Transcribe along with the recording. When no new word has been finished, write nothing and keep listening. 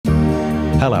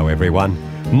Hello everyone,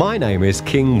 my name is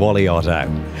King Wally Otto.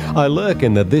 I lurk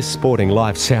in the This Sporting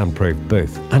Life soundproof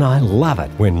booth, and I love it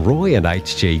when Roy and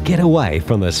HG get away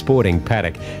from the sporting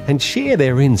paddock and share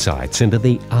their insights into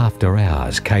the after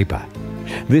hours caper.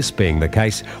 This being the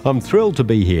case, I'm thrilled to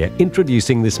be here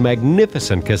introducing this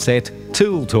magnificent cassette,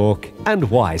 Tool Talk and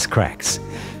Wisecracks.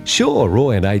 Sure,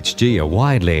 Roy and HG are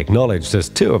widely acknowledged as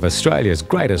two of Australia's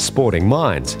greatest sporting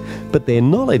minds, but their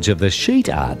knowledge of the sheet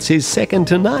arts is second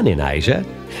to none in Asia.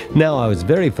 Now, I was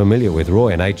very familiar with Roy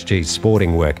and HG's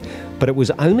sporting work, but it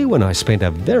was only when I spent a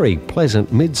very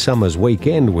pleasant midsummer's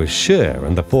weekend with Cher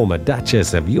and the former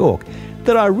Duchess of York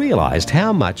that I realised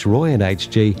how much Roy and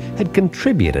HG had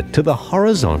contributed to the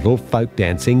horizontal folk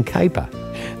dancing caper.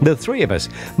 The three of us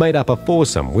made up a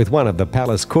foursome with one of the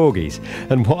palace corgis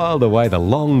and whiled away the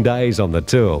long days on the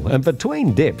tool, and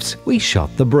between dips we shot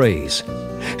the breeze.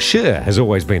 Cher has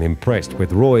always been impressed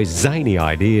with Roy's zany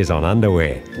ideas on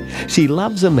underwear. She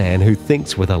loves a man who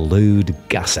thinks with a lewd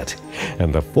gusset,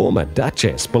 and the former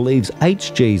Duchess believes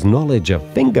HG's knowledge of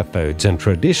finger foods and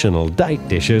traditional date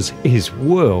dishes is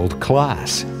world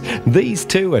class. These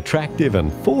two attractive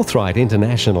and forthright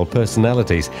international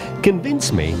personalities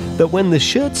convince me that when the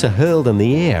shirts are hurled in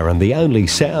the air and the only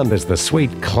sound is the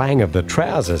sweet clang of the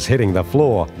trousers hitting the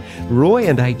floor, Roy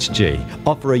and HG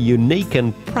offer a unique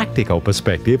and practical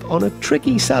perspective on a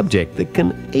tricky subject that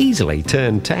can easily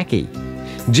turn tacky.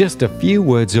 Just a few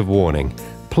words of warning.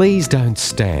 Please don't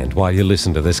stand while you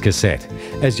listen to this cassette,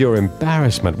 as your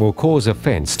embarrassment will cause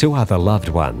offence to other loved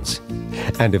ones.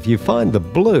 And if you find the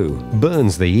blue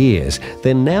burns the ears,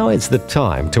 then now is the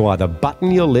time to either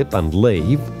button your lip and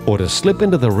leave, or to slip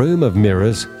into the room of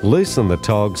mirrors, loosen the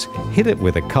togs, hit it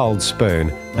with a cold spoon,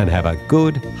 and have a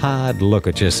good, hard look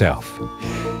at yourself.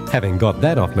 Having got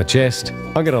that off my chest,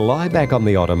 I'm going to lie back on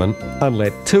the ottoman and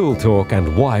let Tool Talk and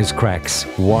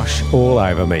Wisecracks wash all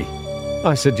over me.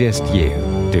 I suggest you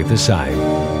do the same.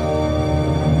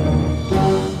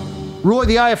 Roy,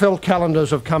 the AFL calendars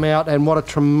have come out, and what a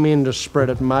tremendous spread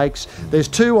it makes. There's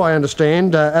two, I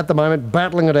understand, at the moment,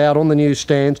 battling it out on the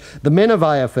newsstands, the men of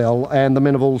AFL and the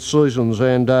men of all seasons.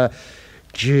 And,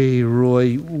 gee,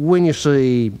 Roy, when you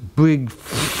see big,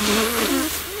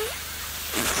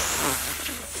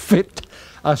 fit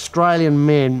Australian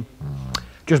men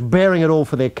just bearing it all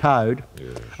for their code,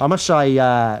 yes. I must say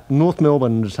North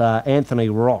Melbourne's Anthony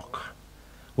Rock,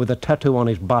 with a tattoo on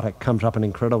his buttock, comes up an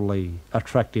incredibly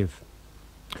attractive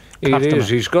customer. It is.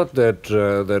 He's got that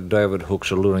David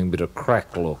Hook's alluring bit of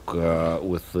crack look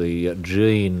with the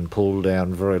jean pulled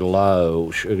down very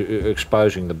low,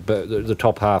 exposing the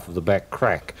top half of the back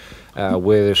crack,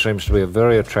 where there seems to be a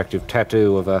very attractive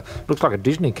tattoo of looks like a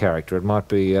Disney character. It might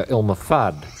be Elmer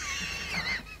Fudd.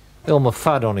 Elmer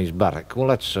Fudd on his buttock. Well,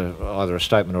 that's either a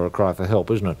statement or a cry for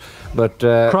help, isn't it? But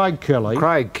Craig Kelly.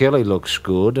 Craig Kelly looks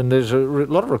good, and there's a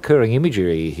lot of recurring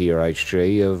imagery here,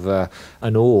 HG, of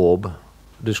an orb.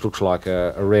 This looks like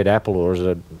a red apple, or is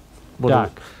it a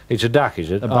duck? It's a duck,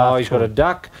 is it? Oh, he's got a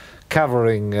duck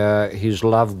covering his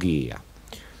love gear.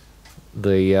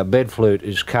 The bed flute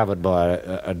is covered by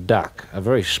a duck, a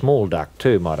very small duck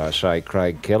too, might I say,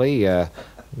 Craig Kelly.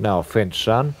 No offence,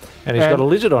 son. And he's got a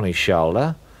lizard on his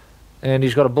shoulder. And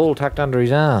he's got a ball tucked under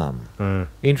his arm.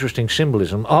 Interesting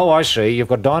symbolism. Oh, I see. You've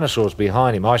got dinosaurs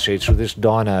behind him. I see. It's this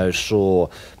dinosaur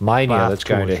mania that's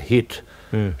going to hit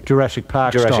Jurassic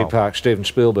Park Steven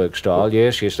Spielberg style.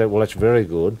 Yes. That's very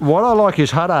good. What I like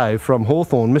is Hutto from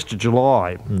Hawthorn, Mr.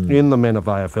 July, in the Men of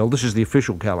AFL. This is the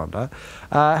official calendar.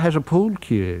 Has a pool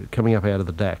cue coming up out of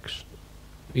the Dax.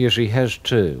 Yes, he has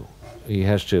too. He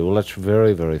has to. Well, that's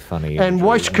very, very funny. And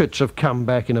waistcoats have come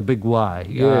back in a big way.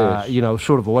 Yes. You know,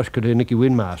 sort of a waistcoat in Nicky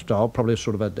Winmar style, probably a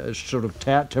sort of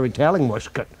Terry Toweling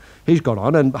waistcoat he's got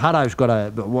on. And Hutto's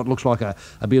got what looks like a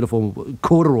beautiful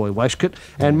corduroy waistcoat.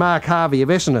 And Mark Harvey of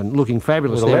Essendon looking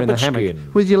fabulous there in the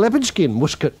hammock. With your leopard skin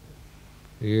waistcoat.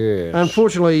 Yes.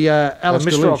 Unfortunately,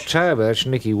 Alistair Mr. Lynch. October, that's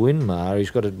Nicky Winmar. He's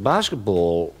got a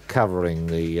basketball covering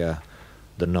the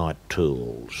night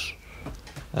tools.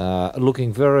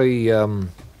 Looking very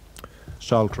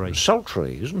sultry,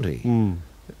 isn't he?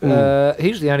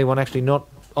 He's the only one actually not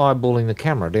eyeballing the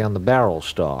camera down the barrel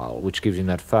style, which gives him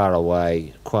that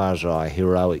faraway,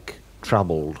 quasi-heroic,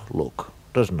 troubled look,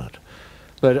 doesn't it?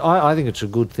 But I think it's a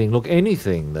good thing. Look,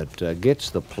 anything that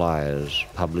gets the players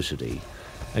publicity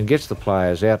and gets the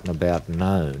players out and about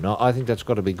known, I think that's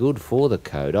got to be good for the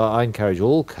code. I encourage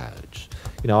all codes.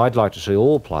 You know, I'd like to see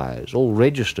all players, all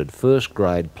registered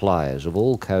first-grade players of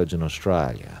all codes in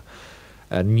Australia,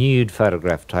 a nude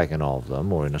photograph taken of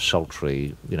them, or in a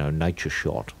sultry, nature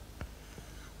shot,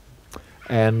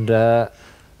 and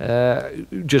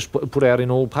just put out in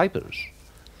all papers.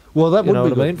 Well, that You would know be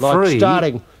what good. I mean? Like Free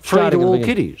starting to at the all beginning.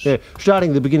 kiddies. Yeah, starting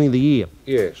at the beginning of the year.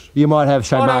 Yes. You might have,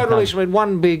 say, Oh, no, Mark at least, I mean,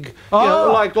 one big,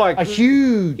 Oh, like a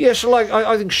huge... Yes, like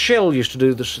I think Shell used to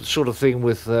do this sort of thing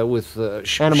with Animals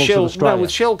in shell, Australia. No,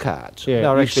 with shell cards. Yeah,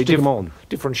 no, you'd actually stick 'em on.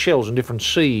 different shells and different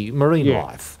marine Yeah.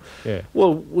 life. Yeah.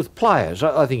 Well, with players,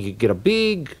 I think you get a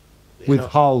big With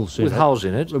holes in with it. holes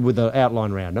in it. With an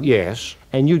outline around them. Yes,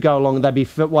 And you'd go along, they'd be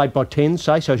weighed by 10,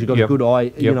 say, so you've got a Yep. good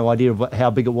Yep. idea of how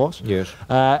big it was. yes.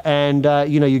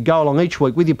 You'd go along each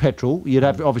week with your petrol. You'd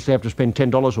obviously have to spend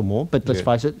 $10 or more, but let's Yeah.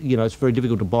 face it, it's very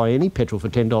difficult to buy any petrol for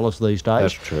 $10 these days.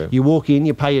 That's true. You walk in,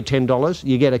 you pay your $10,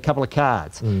 you get a couple of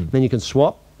cards. Then you can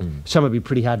swap. Some would be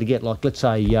pretty hard to get, like, let's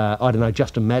say, I don't know,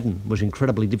 Justin Madden was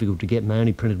incredibly difficult to get, and they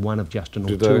only printed one of Justin or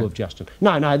Did two they? of Justin.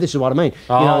 No, this is what I mean.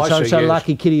 Oh, I see, so yes.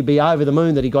 lucky Kitty'd be over the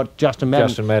moon that he got Justin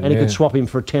Madden, and he yeah. could swap him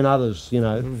for 10 others, For all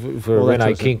a that Rene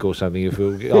sort of Kink or something, if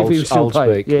if he old, was still old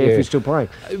playing. speak. Yeah, if he's still playing.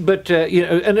 But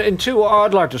and two,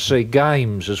 I'd like to see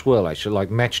games as well. Actually,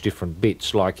 like match different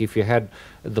bits. Like if you had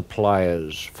the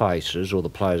players' faces or the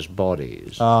players'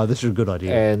 bodies, Oh, this is a good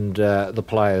idea. and the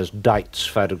players' dates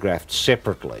photographed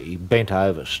separately, bent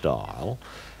over style,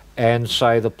 and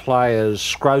say the players'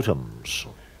 scrotums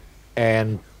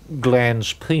and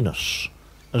gland's penis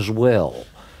as well.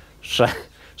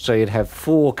 So you'd have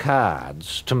 4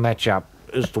 cards to match up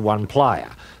as to one player.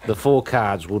 The 4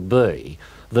 cards would be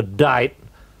the date,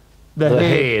 the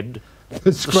head,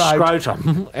 the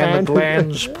scrotum, and the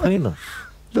gland's penis.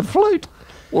 The flute.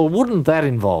 Well, wouldn't that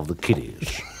involve the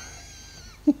kiddies?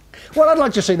 What I'd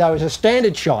like to see, though, is a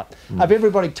standard shot of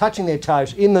everybody touching their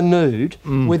toes in the nude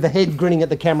with the head grinning at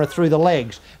the camera through the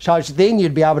legs. So then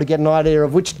you'd be able to get an idea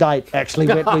of which date actually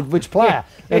went with which player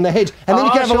and the heads. And then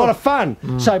you can have a lot of fun,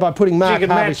 say, by putting Mark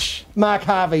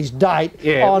Harvey's date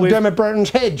on Dermot Brereton's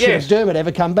head. Yes. Should Dermot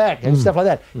ever come back and stuff like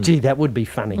that. Gee, that would be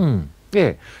funny.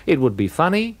 Yeah, it would be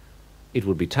funny, it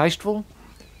would be tasteful,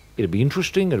 it'd be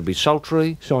interesting, it'd be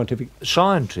sultry, Scientific.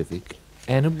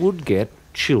 and it would get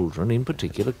children, in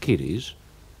particular kiddies,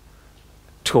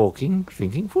 talking,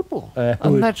 thinking football.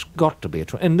 And that's got to be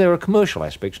and there are commercial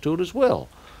aspects to it as well.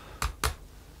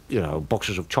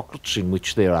 Boxes of chocolates in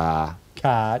which there are...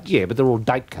 Cards. Yeah, but they're all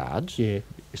date cards. Yeah.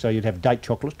 So you'd have date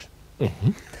chocolates.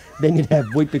 Then you'd have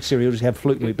Weet-Bix cereals, you'd have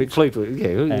flute Weet-Bix.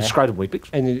 Scrotum Weet-Bix.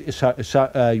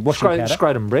 And washing powder.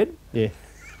 Scrotum bread. Yeah.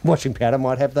 Washing powder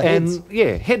might have the heads.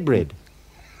 And, head bread.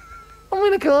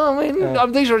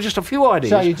 These are just a few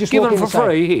ideas So you just given walk in for and say-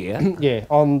 free here. Yeah,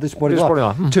 on this body This life, body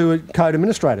life. to code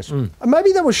administrators.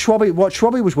 Maybe that was what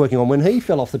Schwabby was working on when he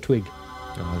fell off the twig.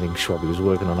 I think Schwabby was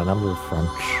working on a number of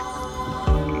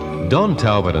fronts. Don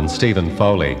Talbot and Stephen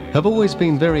Foley have always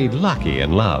been very lucky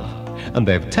in love, and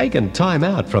they've taken time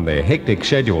out from their hectic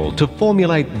schedule to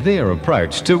formulate their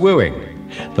approach to wooing.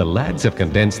 The lads have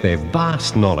condensed their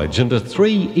vast knowledge into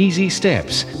 3 easy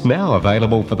steps, now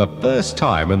available for the first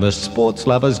time in the Sports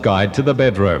Lover's Guide to the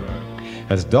Bedroom.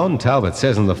 As Don Talbot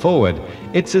says in the foreword,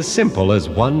 it's as simple as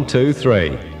 1, 2, 3.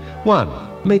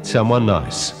 1. Meet someone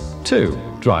nice. 2.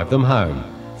 Drive them home.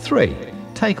 3.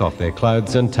 Take off their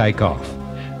clothes and take off.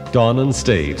 Don and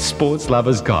Steve's Sports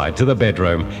Lover's Guide to the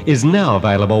Bedroom is now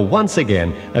available once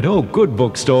again at all good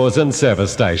bookstores and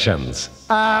service stations.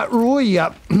 Roy,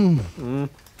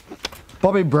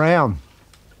 Bobby Brown.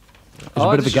 Is a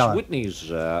bit of a this goer.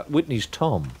 is Whitney's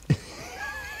Tom.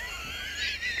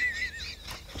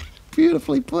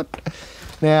 Beautifully put.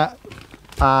 Now,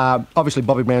 obviously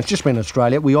Bobby Brown's just been in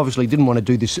Australia. We obviously didn't want to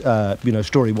do this,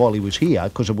 story while he was here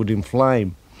because it would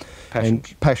inflame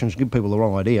passions, give people the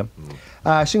wrong idea.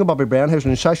 Single Bobby Brown has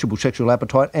an insatiable sexual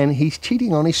appetite and he's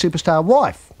cheating on his superstar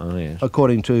wife,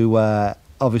 according to,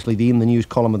 obviously, the In the News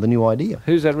column of The New Idea.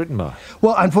 Who's that written by?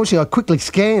 Well, unfortunately, I quickly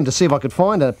scanned to see if I could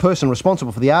find a person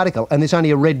responsible for the article, and there's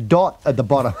only a red dot at the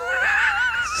bottom.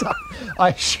 So I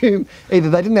assume either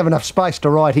they didn't have enough space to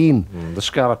write in. The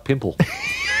Scarlet Pimple.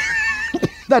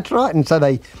 That's right, and so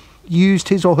they used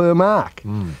his or her mark.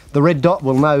 The red dot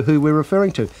will know who we're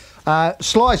referring to.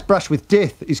 Sly's brush with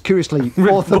death is curiously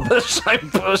authored. The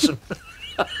same person.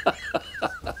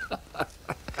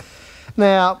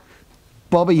 Now,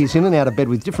 Bobby is in and out of bed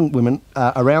with different women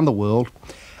around the world,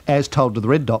 as told to the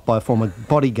red dot by a former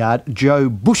bodyguard, Joe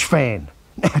Bushfan.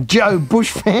 Now, Joe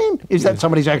Bushfan? Is that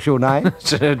somebody's actual name?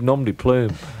 It's a nom de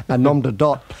plume. A nom de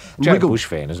dot. Joe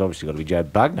Bushfan has obviously got to be Joe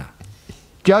Bugner.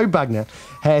 Joe Bugner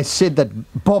has said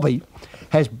that Bobby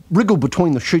has wriggled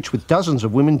between the shoots with dozens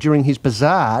of women during his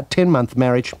bizarre 10-month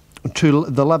marriage to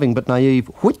the loving but naive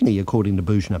Whitney, according to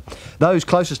Boujna. Those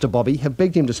closest to Bobby have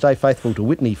begged him to stay faithful to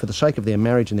Whitney for the sake of their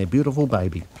marriage and their beautiful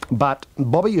baby. But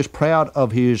Bobby is proud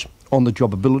of his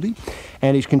on-the-job ability,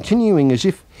 and he's continuing as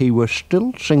if he were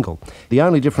still single. The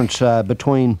only difference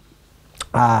between,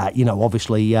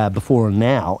 obviously before and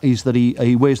now, is that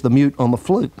he wears the mute on the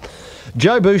flute.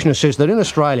 Joe Boujna says that in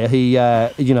Australia, he,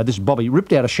 this Bobby,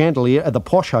 ripped out a chandelier at the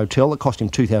posh hotel that cost him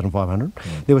 $2,500.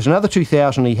 There was another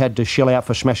 $2,000 he had to shell out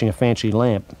for smashing a fancy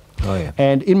lamp. Oh, yeah.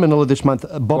 And in Manila this month,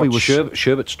 Bobby was...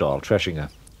 Sherbet style, trashing her.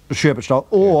 Sherbet style,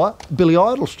 or Billy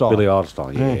Idol style. Billy Idol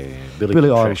style, yeah.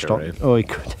 Billy Idol style. Oh, he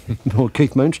could. Or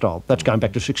Keith Moon style. That's going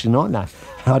back to 69 now.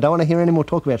 I don't want to hear any more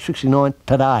talk about 69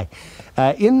 today.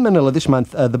 In Manila this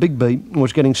month, the Big B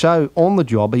was getting so on the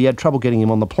job, he had trouble getting him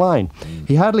on the plane.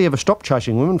 He hardly ever stopped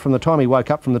chasing women from the time he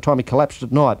woke up, from the time he collapsed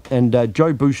at night. And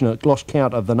Joe Boujna lost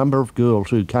count of the number of girls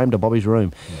who came to Bobby's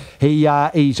room. He's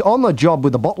on the job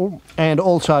with a bottle and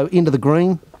also into the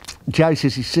green. Joe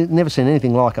says he's never seen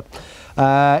anything like it.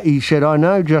 He said, I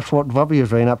know just what Bobby has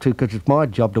been up to because it's my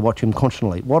job to watch him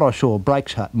constantly. What I saw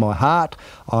breaks my heart.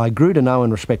 I grew to know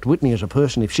and respect Whitney as a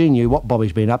person. If she knew what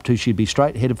Bobby's been up to, she'd be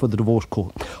straight headed for the divorce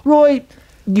court. Roy,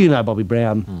 you know Bobby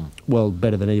Brown well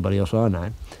better than anybody else I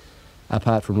know,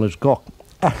 apart from Liz Gock.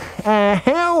 How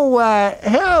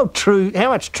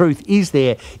much truth is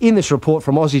there in this report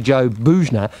from Aussie Joe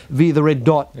Boujna via the Red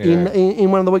Dot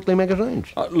in one of the weekly magazines?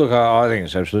 Look, I think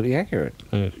it's absolutely accurate.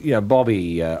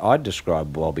 Bobby, I'd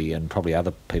describe Bobby, and probably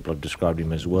other people have described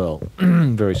him as well,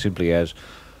 very simply as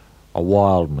a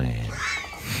wild man.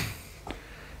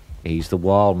 He's the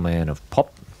wild man of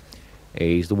pop.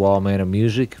 He's the wild man of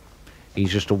music.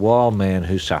 He's just a wild man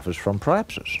who suffers from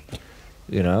prolapses.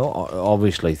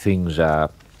 Obviously things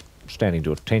are standing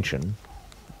to attention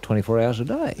 24 hours a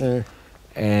day.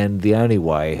 And the only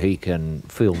way he can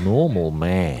feel normal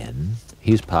man,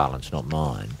 his parlance, not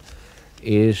mine,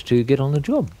 is to get on the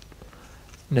job.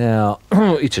 Now,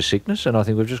 it's a sickness, and I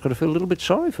think we've just got to feel a little bit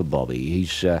sorry for Bobby.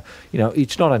 He's,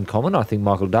 it's not uncommon. I think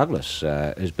Michael Douglas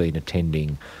has been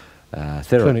attending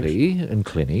therapy and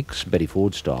clinics, Betty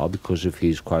Ford style, because of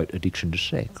his, quote, addiction to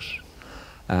sex.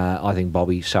 I think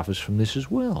Bobby suffers from this as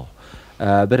well.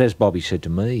 But as Bobby said to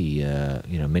me,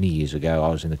 many years ago, I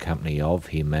was in the company of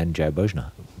him and Joe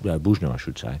Boujna, I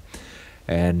should say,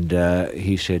 and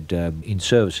he said, in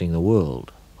servicing the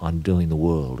world, I'm doing the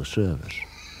world a service.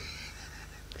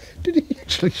 Did he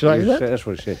actually say that? That's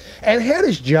what he said. And how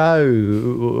does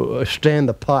Joe stand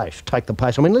the pace, take the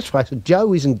pace? I mean, let's face it,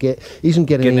 Joe isn't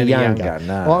getting any younger.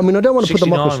 No. I mean, I don't want to put the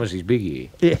mockers... 69 was his big year,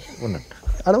 wasn't it?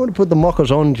 I don't want to put the mockers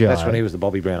on Joe. That's when he was the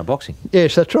Bobby Brown of boxing.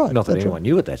 Yes, that's right. Not that anyone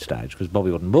knew at that stage, because Bobby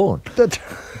wasn't born. But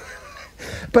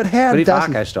how But doesn't... in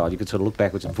Arco style, you could sort of look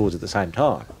backwards and forwards at the same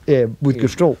time. Yeah, with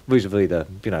Gestalt. Vis-a-vis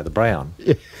the Brown.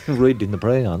 Yeah. Read in the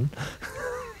Brown.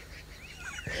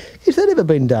 Has that ever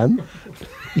been done?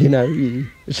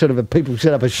 People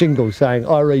set up a shingle saying,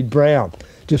 "I read Brown.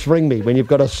 Just ring me when you've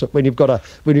got something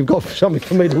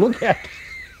for me to look at."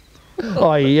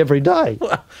 I.e., every day.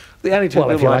 Well, the only two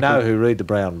people I know who read the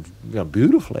Brown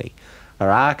beautifully are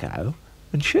Arco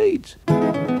and Sheeds.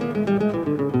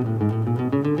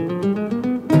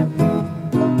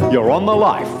 You're on The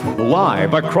Life,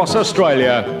 live across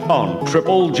Australia on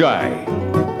Triple J.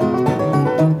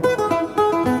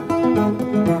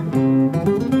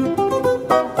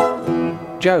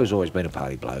 Joe's always been a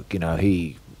party bloke.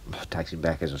 He takes him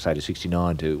back, as I say, to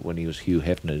 69, to when he was Hugh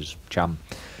Hefner's chum.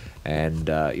 And,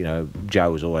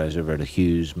 Joe was always over at a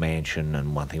Hughes mansion,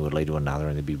 and one thing would lead to another,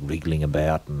 and they'd be wriggling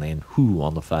about, and then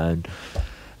on the phone.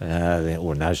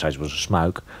 Or in those days it was a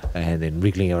smoke, and then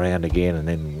wriggling around again, and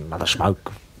then another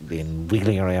smoke, then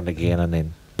wiggling around again, and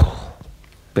then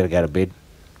better go to bed,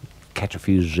 catch a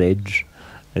few Zs,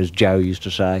 as Joe used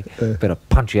to say. Better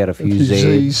punch out a few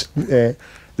Zs. Yeah.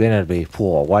 Then it'd be,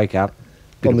 wake up,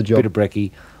 bit of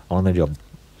brekkie, on the job.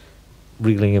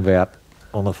 Wriggling about,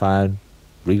 on the phone,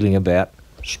 wriggling about,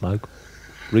 smoke,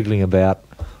 wriggling about,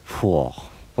 what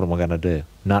am I going to do?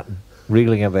 Nothing.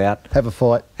 Wriggling about. Have a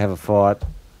fight.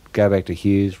 Go back to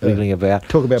Hughes, wriggling about.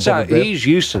 Talk about So Bobby Brown. he's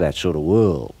used to that sort of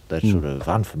world, that sort of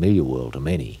unfamiliar world to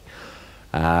many.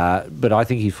 But I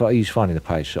think he's finding the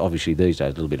pace, obviously these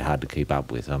days, a little bit hard to keep up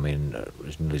with. I mean,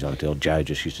 as nearly as I can tell, Joe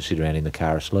just used to sit around in the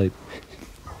car asleep.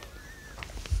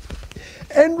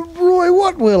 And Roy,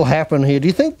 what will happen here? Do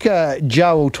you think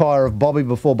Joe will tire of Bobby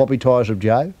before Bobby tires of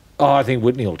Joe? Oh, I think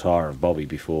Whitney will tire of Bobby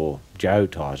before Joe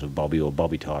tires of Bobby, or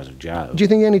Bobby tires of Joe. Do you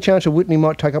think any chance of Whitney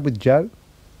might take up with Joe?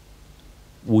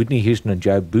 Whitney Houston and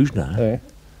Joe Boujna? Yeah.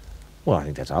 Well, I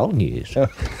think that's old news.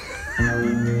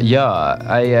 Yeah,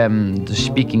 I am the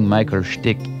speaking Michael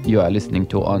Stick you are listening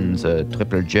to on the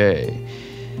Triple J.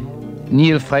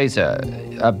 Neil Fraser,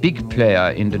 a big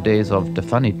player in the days of the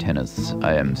funny tennis,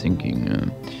 I am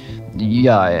thinking.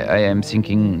 Yeah, I am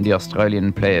thinking the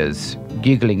Australian players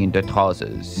giggling in their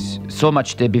trousers. So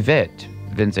much they be wet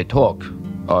when they talk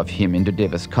of him in the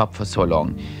Davis Cup for so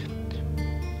long.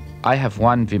 I have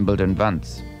won Wimbledon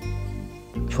once.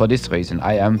 For this reason,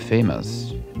 I am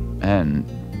famous. And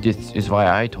this is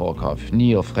why I talk of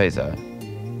Neil Fraser.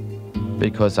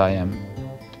 Because I am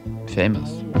famous.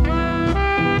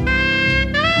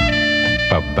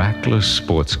 A backless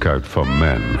sports coat for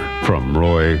men from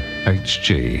Roy,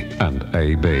 HG and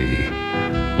AB.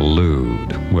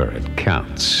 Lewd where it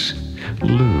counts.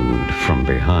 Lewd from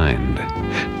behind.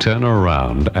 Turn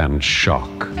around and shock.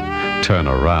 Turn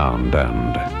around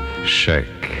and shake.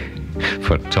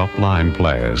 For top-line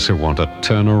players who want to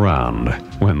turn around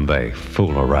when they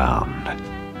fool around.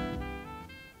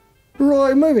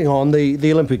 Roy, moving on,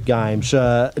 the Olympic Games.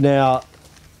 Now,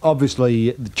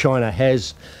 obviously, China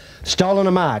has stolen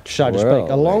a march, so to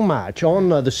speak, a long march on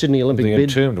the Sydney Olympic bid. The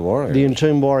Entombed Warrior. The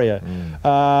Entombed Warrior.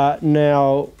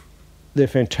 Now, they're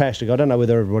fantastic. I don't know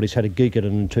whether everybody's had a geek at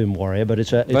an Entombed Warrior, but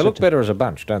it's a... They look better as a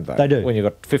bunch, don't they? They do. When you've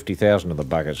got 50,000 of the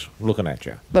buggers looking at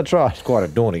you. That's right. It's quite a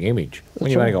daunting image.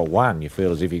 When you've only got one, you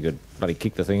feel as if you could bloody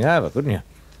kick the thing over, couldn't you?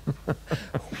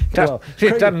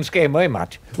 It doesn't scare me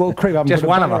much. Well, creep up and Just put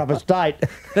one a of banner them. up its date,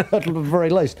 at the very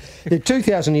least. They're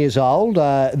 2,000 years old.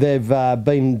 They've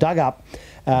been dug up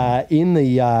in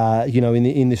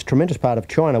in this tremendous part of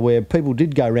China where people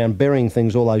did go around burying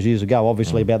things all those years ago,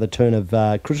 obviously about the turn of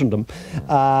Christendom,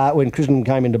 when Christendom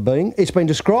came into being. It's been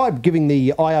described giving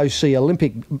the IOC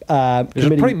Olympic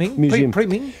Committee pre-Ming? Museum.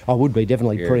 Pre-Ming? I would be,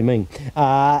 definitely pre-Ming.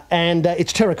 And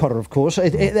it's terracotta, of course,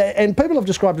 and people have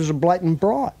described it as a blatant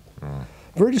bribe.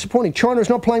 Very disappointing. China is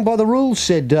not playing by the rules,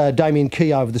 said Damien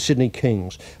Keogh of the Sydney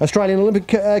Kings. Australian Olympic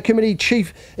Committee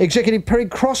Chief Executive Perry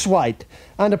Crosswaite,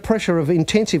 under pressure of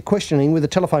intensive questioning with the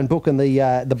telephone book and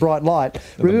the bright light,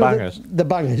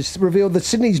 revealed that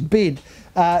Sydney's bid,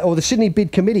 or the Sydney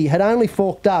Bid Committee, had only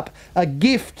forked up a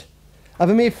gift of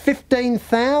a mere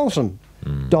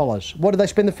 $15,000. What did they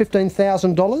spend the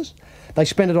 $15,000? They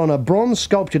spent it on a bronze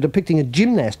sculpture depicting a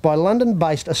gymnast by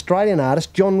London-based Australian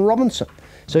artist John Robinson.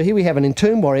 So here we have an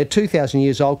Entombed Warrior, 2,000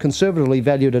 years old, conservatively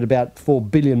valued at about $4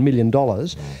 billion,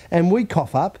 and we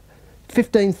cough up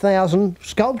 15,000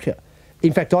 sculpture.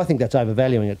 In fact, I think that's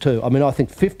overvaluing it too. I mean, I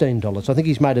think $15. I think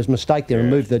he's made his mistake there and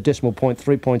moved the decimal point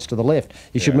 3 points to the left.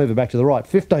 He should move it back to the right.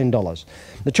 $15.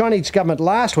 The Chinese government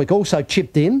last week also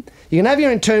chipped in. You can have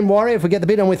your Entombed Warrior if we get the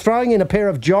bid, and we're throwing in a pair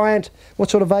of giant... What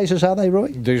sort of vases are they, Roy?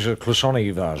 These are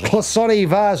Clisoni vases. Clisoni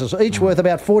vases, each worth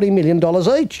about $40 million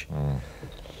each.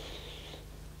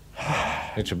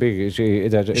 It's a big... It's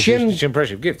an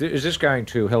impressive gift. Is this going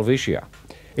to Helvetia?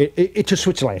 It's to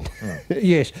Switzerland.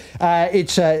 Yes.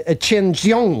 It's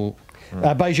Shenzhen.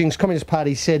 Beijing's Communist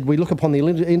Party said, we look upon the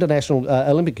International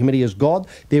Olympic Committee as God.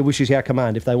 Their wish is our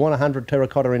command. If they want 100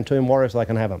 terracotta Entombed Warriors, they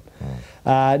can have them.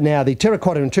 Now, the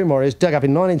terracotta Entombed Warriors dug up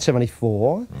in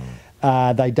 1974.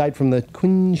 They date from the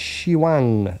Qin Shi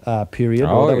Huang period.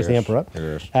 That was the emperor.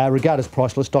 Yes. Regarded as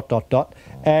priceless, ...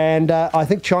 And I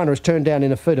think China has turned down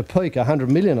in a feat of pique 100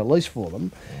 million at least for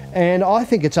them. And I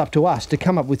think it's up to us to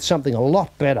come up with something a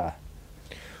lot better.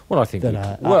 Well, I think... Than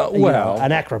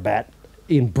an acrobat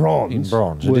in bronze. In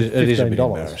bronze. It is a bit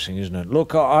embarrassing, isn't it?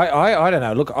 Look, I don't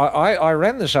know. Look, I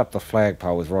ran this up the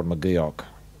flagpole with Rod McGeoch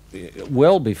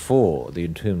well before the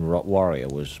Entombed Warrior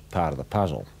was part of the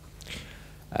puzzle.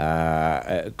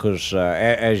 Because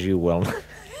as you well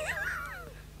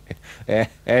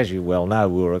know,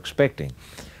 we were expecting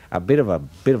a bit of a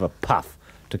puff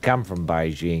to come from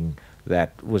Beijing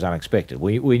that was unexpected.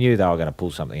 We knew they were going to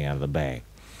pull something out of the bag.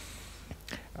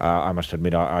 I must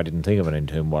admit, I didn't think of an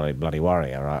Entombed bloody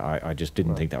warrior. I just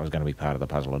didn't think that was going to be part of the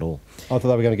puzzle at all. I thought they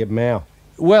were going to get Mao.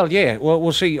 Well, yeah. Well,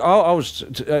 we'll see.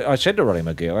 I said to Roddy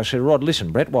McGill, I said, Rod,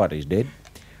 listen, Brett Whiteley's dead.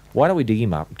 Why don't we dig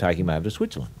him up and take him over to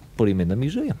Switzerland? Put him in the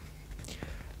museum.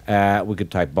 We could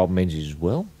take Bob Menzies as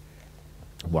well.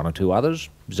 One or two others.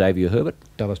 Xavier Herbert.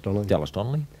 Dallas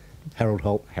Donnelly. Harold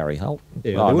Holt. Harry Holt.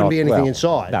 Yeah, there wouldn't be anything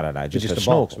inside. No. Just a box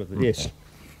snorkel. with it, yes.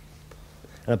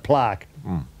 And a plaque.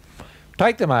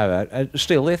 Take them over,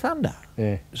 steal their thunder.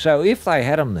 Yeah. So if they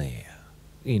had them there,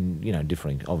 in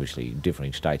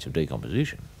differing states of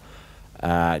decomposition,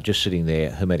 just sitting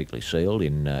there hermetically sealed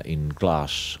in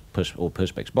glass or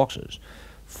perspex boxes,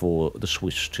 for the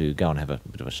Swiss to go and have a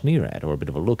bit of a sneer at or a bit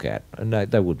of a look at, and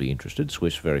they would be interested.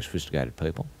 Swiss, very sophisticated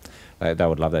people. They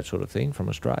would love that sort of thing from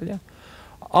Australia.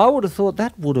 I would have thought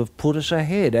that would have put us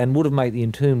ahead and would have made the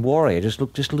Entombed Warrior just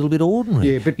look just a little bit ordinary.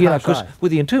 Yeah, a bit because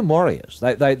with the Entombed Warriors,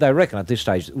 they reckon at this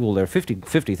stage, well, there are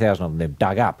 50,000 of them they've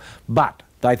dug up, but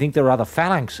They think there are other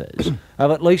phalanxes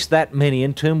of at least that many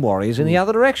entombed warriors in the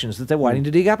other directions that they're waiting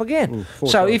to dig up again.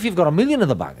 So if you've got 1 million of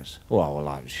the buggers, well,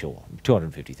 I'm sure,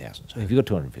 250,000. So if you've got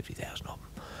 250,000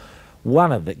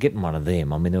 of them, getting one of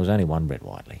them, I mean, there was only one Brett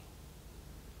Whiteley.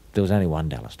 There was only one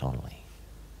Dallas Donnelly.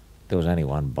 There was only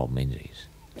one Bob Menzies.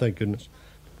 Thank goodness.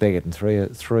 They're getting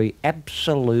three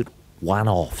absolute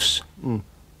one-offs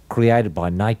created by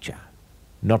nature,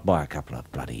 not by a couple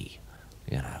of bloody,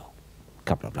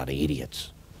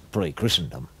 idiots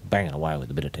pre-Christendom banging away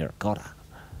with a bit of terracotta.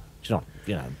 It's not,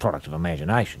 product of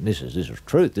imagination. This is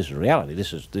truth. This is reality.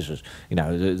 This is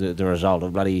the result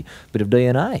of bloody bit of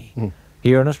DNA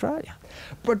here in Australia.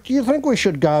 But do you think we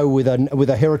should go with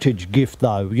a heritage gift,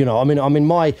 though? I mean,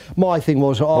 my thing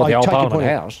was, the old Parliament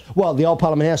House. Well, the old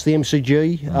Parliament House, the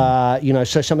MCG,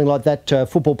 so something like that,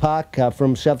 football park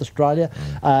from South Australia.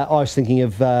 I was thinking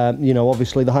of,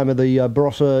 obviously the home of the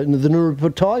Barossa, the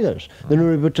Nurrupa Tigers, the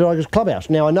Nurrupa Tigers clubhouse.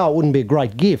 Now I know it wouldn't be a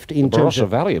great gift in terms Barossa of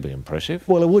Valley would be impressive.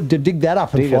 Well, it would to dig that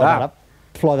up and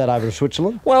fly that over to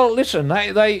Switzerland. Well, listen,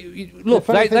 they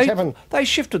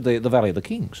shifted the Valley of the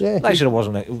Kings. Yeah. They said it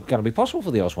wasn't going to be possible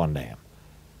for the Oswan Dam.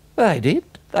 They did.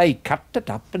 They cut it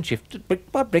up and shifted brick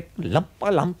by brick, lump by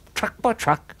lump, truck by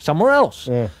truck, somewhere else.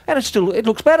 Yeah. And it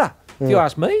looks better, if you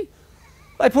ask me.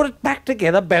 They put it back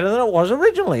together better than it was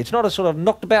originally. It's not a sort of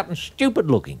knocked about and stupid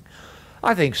looking.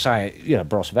 I think,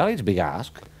 Barossa Valley is a big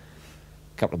ask,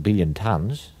 a couple of billion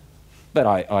tonnes. But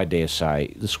I dare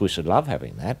say the Swiss would love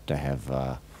having that, to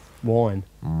have... wine.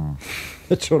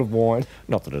 That sort of wine.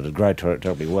 Not that it'd grow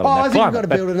terribly well in that I think climate, you've got to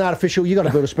build an artificial... You've got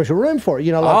to build a special room for it. When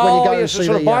you go to see a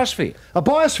sort of biosphere. A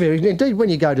biosphere, indeed, when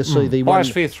you go to see the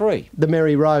Biosphere 3. The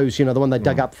Mary Rose, the one they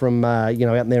dug up from, out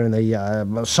there in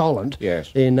the Solent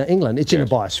in England. It's in a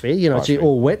biosphere, it's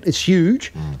all wet, it's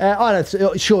huge.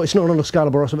 Sure, it's not on the scale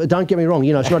of Barossa, but don't get me wrong,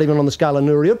 it's not even on the scale of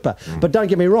Nurrupa. But don't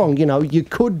get me wrong, you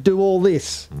could do all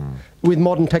this with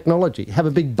modern technology. Have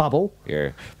a big bubble.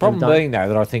 Yeah. Problem being, though,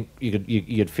 that I think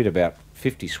you'd fit about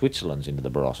 50 Switzerlands into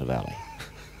the Barossa Valley.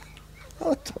 Oh,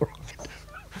 that's all right.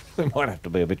 We might have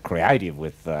to be a bit creative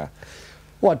with...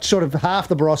 What, sort of half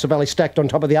the Barossa Valley stacked on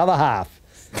top of the other half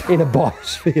in a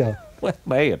biosphere? Well,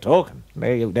 there you're talking.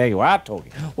 There you are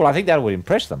talking. Well, I think that would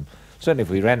impress them. Certainly if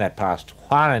we ran that past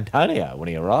Juan Antonio when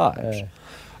he arrives.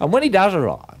 And when he does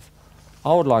arrive,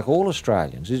 I would like all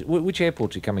Australians... Which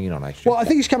airport's he coming in on, actually? Well, I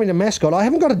think he's coming to Mascot. I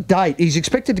haven't got a date. He's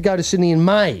expected to go to Sydney in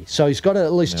May, so he's got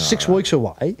at least 6 weeks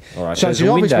away. All right, so there's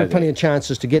obviously plenty of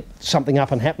chances to get something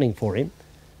up and happening for him.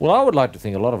 Well, I would like to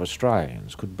think a lot of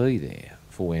Australians could be there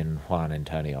for when Juan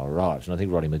Antonio arrives. And I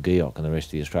think Roddy McGeoch and the rest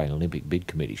of the Australian Olympic Bid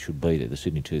Committee should be there, the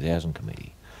Sydney 2000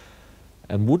 Committee.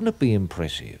 And wouldn't it be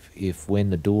impressive if when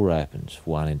the door opens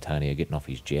for Juan Antonio getting off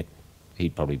his jet,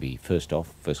 he'd probably be first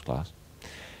class,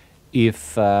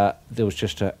 if there was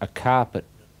just a carpet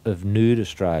of nude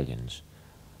Australians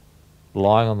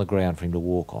lying on the ground for him to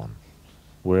walk on,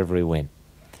 wherever he went,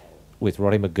 with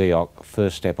Roddy McGeoch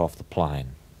first step off the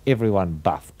plane, everyone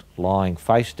buffed, lying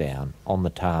face down on the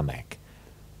tarmac,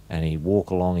 and he'd walk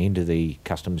along into the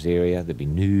customs area, there'd be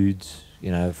nudes,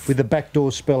 with the back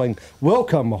door spelling,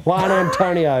 "Welcome, Juan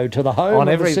Antonio, to the home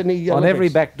of the Sydney Olympics." On every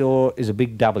back door is a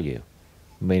big W,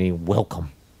 meaning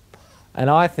welcome. And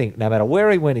I think no matter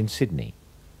where he went in Sydney,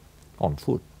 on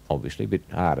foot, obviously, a bit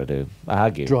harder to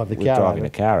argue with driving a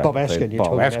car. Bob Askin,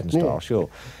 Bob Askin style, sure.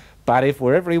 But if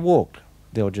wherever he walked,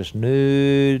 there were just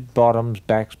nude bottoms,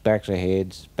 backs of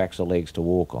heads, backs of legs to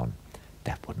walk on,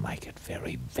 that would make it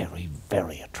very, very,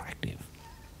 very attractive.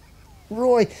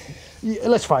 Roy,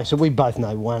 let's face it, we both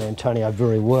know Juan Antonio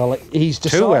very well. He's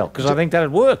decided... Too well, because I think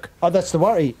that'd work. Oh, that's the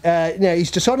worry. Now,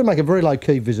 he's decided to make a very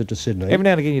low-key visit to Sydney. Every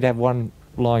now and again you'd have one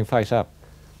lying face up.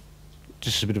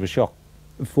 Just a bit of a shock.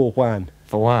 For Juan.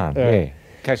 Yeah. In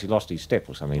case he lost his step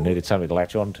or something, he needed something to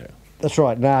latch onto. That's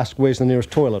right, and ask where's the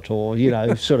nearest toilet, or,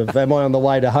 sort of, am I on the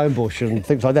way to Homebush and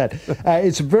things like that.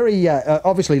 It's a very,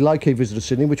 obviously, low-key visit to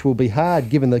Sydney, which will be hard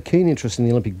given the keen interest in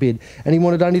the Olympic bid, and he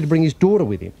wanted only to bring his daughter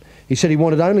with him. He said he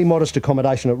wanted only modest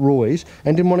accommodation at Roy's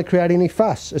and didn't want to create any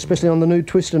fuss, especially on the nude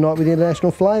Twister night with the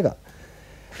international flavour.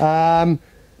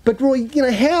 But Roy,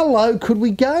 how low could we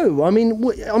go? I mean,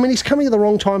 he's coming at the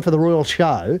wrong time for the Royal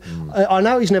Show. I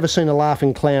know he's never seen a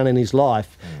laughing clown in his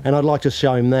life, and I'd like to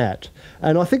show him that.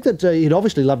 And I think that he'd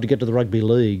obviously love to get to the rugby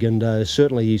league, and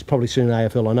certainly he's probably seen an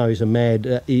AFL. I know he's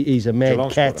a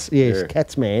mad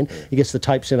Cats man. He gets the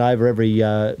tape sent over every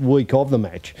week of the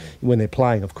match when they're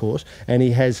playing, of course, and he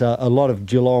has a lot of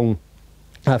Geelong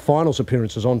finals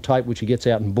appearances on tape, which he gets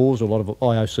out and bores a lot of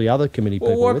IOC other committee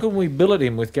people. Well, why couldn't we billet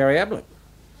him with Gary Ablett?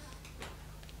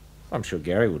 I'm sure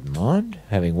Gary wouldn't mind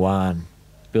having Juan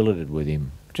billeted with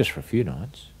him just for a few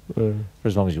nights. for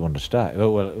as long as you want to stay.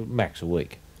 Well, max a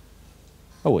week.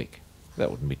 A week. That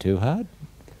wouldn't be too hard.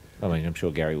 I mean, I'm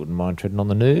sure Gary wouldn't mind treading on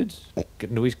the nudes, get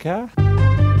into his car.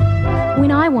 When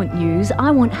I want news,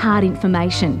 I want hard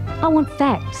information. I want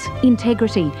facts,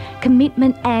 integrity,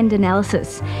 commitment and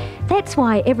analysis. That's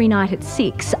why every night at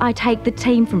 6, I take the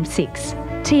team from 6,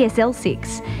 TSL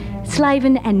 6,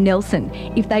 Slaven and Nelson.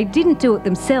 If they didn't do it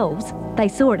themselves, they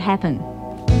saw it happen.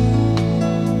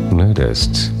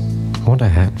 Nudists. Want a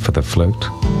hat for the float?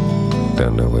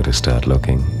 Don't know where to start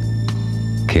looking?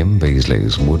 Kim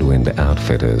Beasley's Woodwind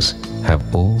Outfitters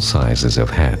have all sizes of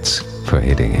hats for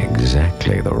hitting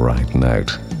exactly the right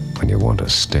note when you want to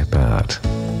step out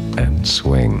and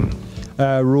swing.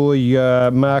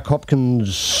 Roy, Mark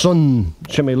Hopkins' son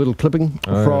sent me a little clipping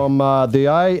from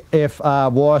the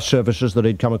AFRY services that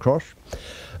he'd come across.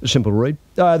 A simple read.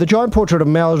 The giant portrait of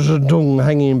Mao Zedong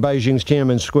hanging in Beijing's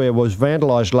Tiananmen Square was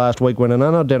vandalised last week when an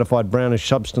unidentified brownish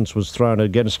substance was thrown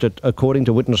against it, according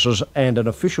to witnesses and an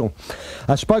official.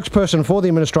 A spokesperson for the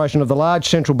administration of the large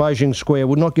central Beijing square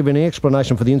would not give any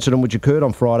explanation for the incident which occurred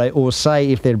on Friday or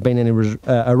say if there had been any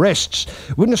arrests.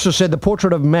 Witnesses said the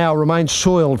portrait of Mao remained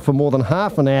soiled for more than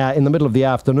half an hour in the middle of the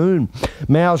afternoon.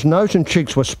 Mao's nose and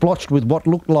cheeks were splotched with what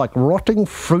looked like rotting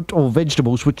fruit or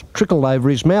vegetables which trickled over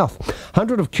his mouth.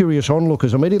 Hundreds of curious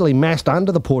onlookers immediately massed under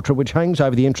the portrait which hangs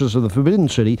over the entrance of the Forbidden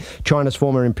City, China's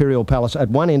former imperial palace, at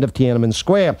one end of Tiananmen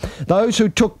Square. Those who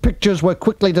took pictures were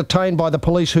quickly detained by the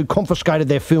police, who confiscated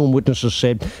their film, witnesses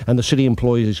said, and the city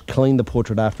employees cleaned the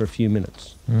portrait after a few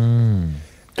minutes.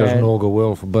 Doesn't augur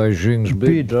well for Beijing's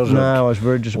bid, does it? No, I was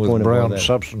very disappointed with by brown that.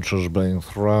 substances being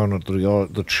thrown at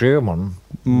the chairman,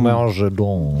 Mao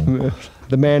Zedong.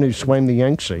 The man who swam the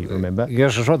Yangtze, remember?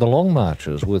 Yes, that's right. The long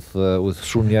marches with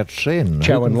Sun Yat-sen,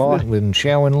 Chou Enlai. with Chou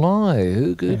Enlai.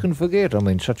 Who can forget? I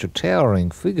mean, such a towering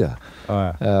figure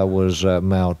was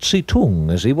Mao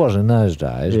Zedong, as he was in those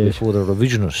days, before the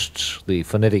revisionists, the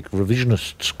phonetic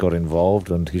revisionists, got involved,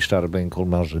 and he started being called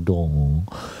Mao Zedong.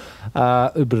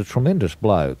 But a tremendous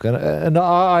bloke, and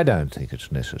I don't think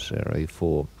it's necessary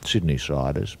for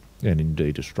Sydney-siders, and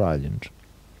indeed Australians,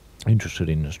 interested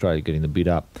in Australia getting the bid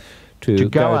up, to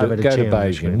go to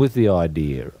Beijing with the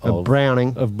idea of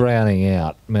browning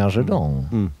out Mao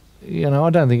Zedong. You know,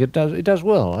 I don't think it does. It does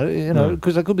well, you know,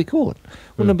 because they could be caught.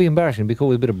 Wouldn't it be embarrassing to be caught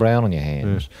with a bit of brown on your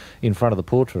hands in front of the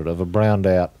portrait of a browned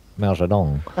out Mao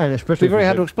Zedong? And especially, it'd be very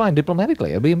hard to explain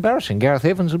diplomatically. It'd be embarrassing. Gareth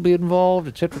Evans would be involved,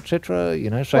 etc., etc. You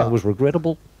know, saying it was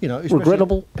regrettable. You know,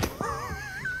 regrettable.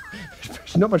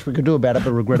 There's not much we could do about it,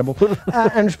 but regrettable.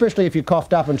 And especially if you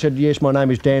coughed up and said, yes, my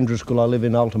name is Dan Driscoll, I live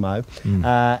in Ultimo.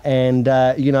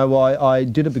 You know, I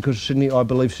did it because Sydney, I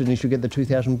believe Sydney should get the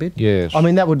 2,000 bid. Yes. I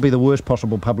mean, that would be the worst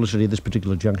possible publicity at this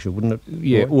particular juncture, wouldn't it?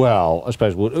 Yeah, well, I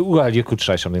suppose, well, you could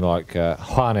say something like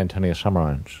Juan Antonio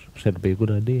Summerhones said it'd be a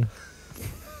good idea.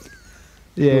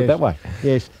 Yeah, that way.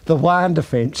 Yes, the Wan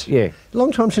defence. Yeah,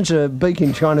 long time since a beak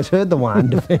in China's heard the Wan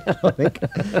defence. I think.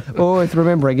 Or worth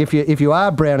remembering, if you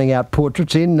are browning out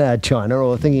portraits in China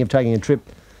or thinking of taking a trip,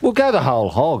 well, go the whole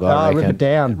hog. I reckon. Rip it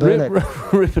down, burn it,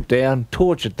 rip it down,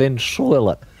 torch it, then soil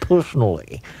it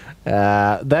personally.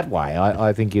 That way,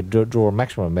 I think you draw a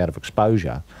maximum amount of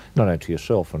exposure, not only to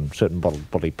yourself and certain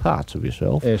body parts of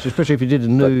yourself. Yes, especially if you did a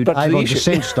nude Avon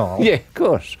descent style. Yeah, of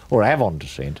course. Or Avon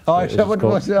descent. Oh, is that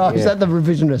the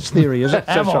revisionist theory, is it?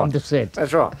 Avon descent.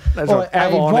 That's right. That's right.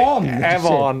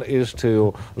 Avon is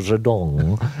to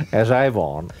Zedong, as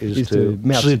Avon is to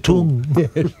Mao Zedong.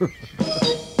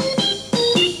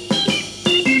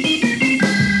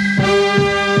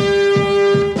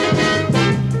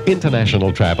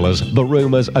 International travellers, the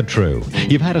rumours are true.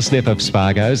 You've had a sniff of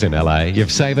Spargo's in LA,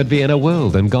 you've savoured Vienna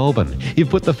World in Goulburn, you've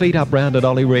put the feet up round at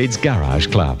Ollie Reed's Garage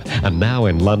Club, and now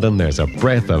in London there's a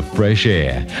breath of fresh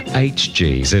air.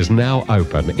 HG's is now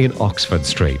open in Oxford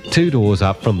Street, 2 doors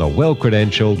up from the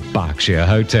well-credentialed Berkshire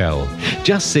Hotel.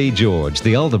 Just see George,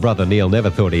 the older brother Neil never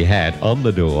thought he had, on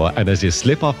the door, and as you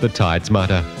slip off the tights,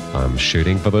 mutter, "I'm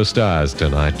shooting for the stars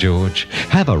tonight, George."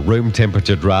 Have a room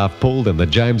temperature draft pulled in the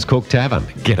James Cook Tavern.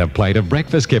 Get a plate of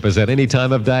breakfast kippers at any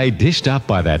time of day, dished up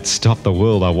by that stop the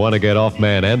world I want to get off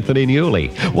man Anthony Newley.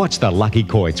 Watch the Lucky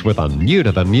Coits with a new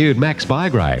to the nude Max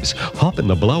Bygraves. Hop in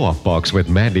the blow-off box with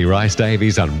Mandy Rice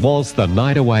Davies and waltz the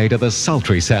night away to the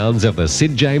sultry sounds of the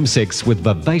Sid James Six with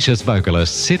vivacious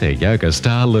vocalist City Yoga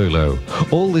star Lulu.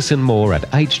 All this and more at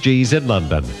HG's in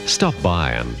London. Stop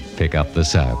by and pick up the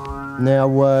soap. Now,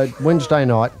 Wednesday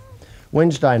night.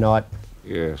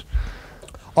 Yes.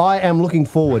 I am looking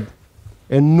forward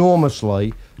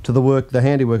enormously to the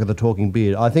handiwork of the Talking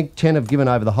Beard. I think 10 have given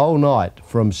over the whole night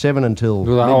from 7 until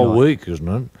the midnight. whole week, isn't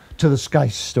it? to the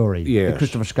Skase story, the Yes.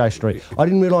 Christopher Skase story. I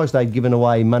didn't realise they'd given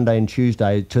away Monday and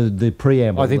Tuesday to the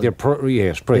preamble. I think they're whatever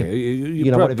you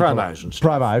call it. promos and stuff.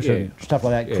 Promos Yeah. and stuff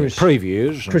like that. Yeah, Chris,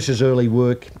 previews. Chris's early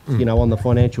work, on the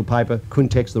financial paper,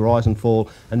 Quintex, the rise and fall,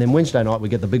 and then Wednesday night we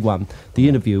get the big one, the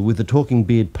interview with the talking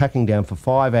beard packing down for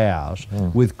 5 hours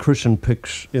with Chris and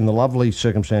Pix in the lovely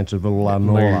circumstance of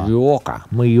Leonora.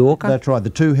 Mallorca. That's right. The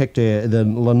 2 hectare, the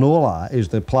Leonora is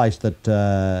the place that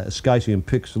Skase and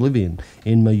Pix live in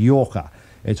Mallorca.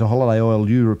 It's a holiday oil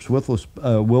Europe's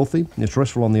wealthy. It's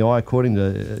restful on the eye, according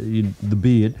to the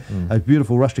beard. A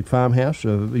beautiful rustic farmhouse,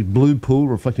 a blue pool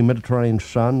reflecting Mediterranean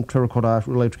sun, terracotta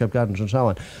landscape gardens, and so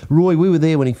on. Roy, we were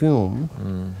there when he filmed.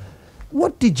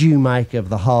 What did you make of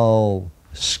the whole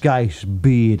Skase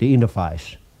beard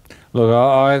interface? Look,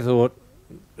 I thought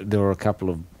there were a couple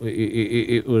of...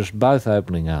 It was both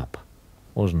opening up,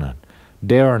 wasn't it?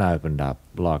 Darren opened up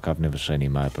like I've never seen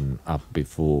him open up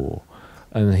before.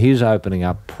 And his opening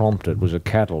up prompted was a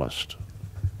catalyst.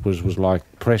 Was like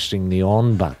pressing the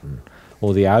on button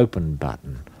or the open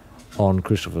button on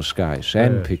Christopher Skase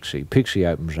and Yes. Pixie. Pixie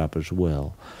opens up as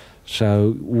well.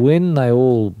 So when they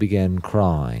all began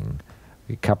crying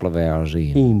a couple of hours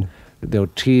in. There were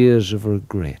tears of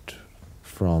regret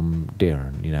from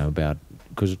Darren, about,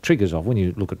 because it triggers off, when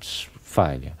you look at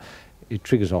failure, it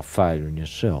triggers off failure in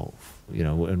yourself,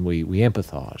 and we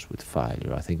empathise with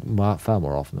failure, I think, far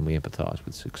more often than we empathise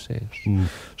with success.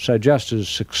 So just as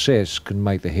success can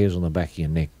make the hairs on the back of your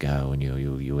neck go and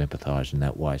you empathise in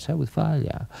that way, so with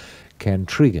failure can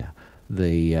trigger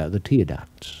the tear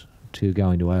ducts to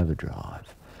go into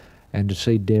overdrive. And to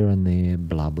see Darren there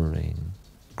blubbering,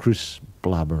 Chris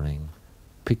blubbering,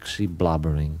 Pixie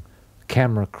blubbering,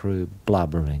 camera crew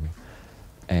blubbering,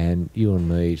 and you and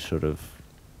me sort of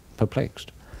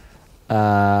perplexed.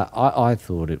 I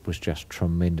thought it was just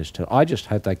tremendous. I just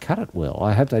hope they cut it well.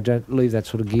 I hope they don't leave that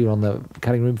sort of gear on the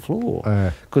cutting room floor.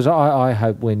 Because I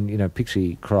hope when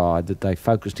Pixie cried that they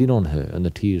focused in on her and the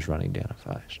tears running down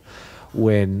her face.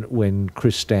 When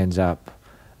Chris stands up,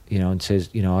 and says,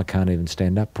 I can't even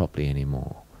stand up properly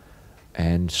anymore,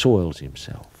 and soils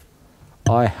himself.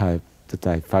 I hope that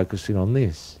they focus in on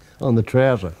this. On the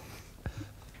trouser.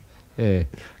 Yeah.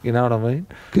 You know what I mean?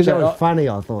 Because So that was funny,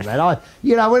 I thought that.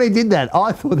 When he did that,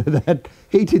 I thought that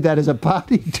he did that as a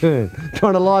party turn,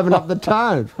 trying to liven up the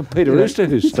tone. Peter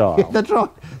Eastwood style. Yeah,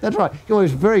 that's right. He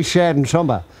was very sad and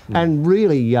sombre. And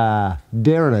really,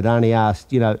 Darren had only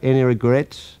asked, any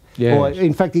regrets? Yes. Or,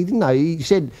 in fact, he didn't know. He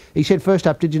said first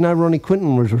up, did you know Ronnie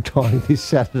Quinton was retiring this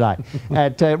Saturday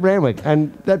at Randwick?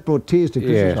 And that brought tears to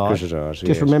Chris's eyes.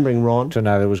 Just remembering Ron. To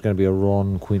know there was going to be a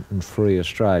Ron Quinton free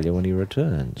Australia when he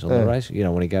returns on the race.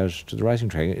 When he goes to the racing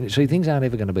track. See, things aren't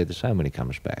ever going to be the same when he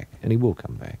comes back, and he will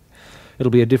come back. It'll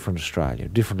be a different Australia,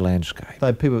 different landscape.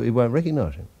 So people, he won't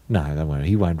recognise him. No, they won't.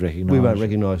 He won't recognise. We won't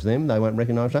recognise them. They won't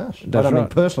recognise us. That's I mean right.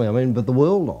 personally. But the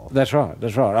world of. That's right.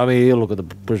 I mean, you look at the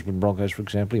Brisbane Broncos, for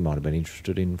example. He might have been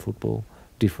interested in football.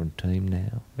 Different team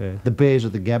now. Yeah. The Bears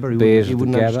at the Gabba. He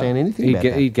wouldn't understand anything about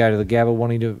that. He'd go to the Gabba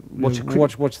wanting to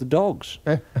watch the dogs.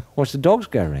 Watch the dogs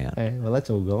go around. Well, that's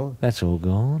all gone. That's all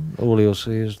gone. All he'll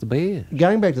see is the Bears.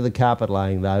 Going back to the carpet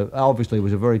laying, though, obviously it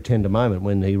was a very tender moment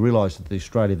when he realised that the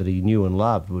Australia that he knew and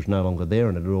loved was no longer there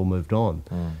and it had all moved on.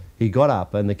 He got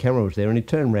up and the camera was there and he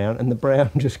turned round and the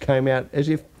brown just came out as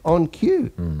if on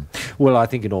cue. Well, I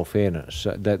think in all fairness,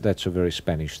 that's a very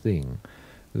Spanish thing,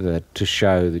 that to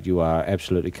show that you are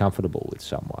absolutely comfortable with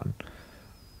someone.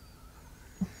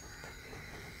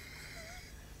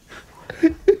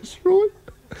 That's right.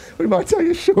 We might take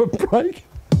a short break.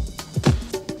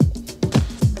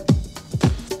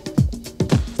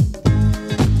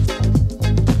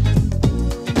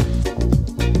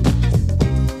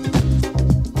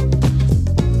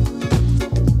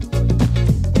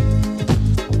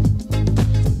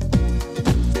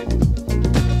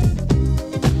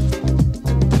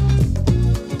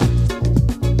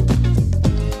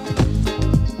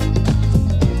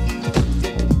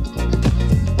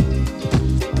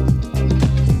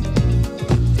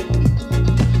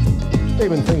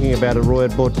 Even thinking about it, Roy,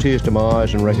 it brought tears to my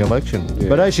eyes and recollection. Yeah.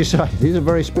 But as you say, it is a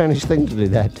very Spanish thing to do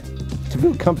that. To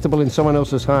feel comfortable in someone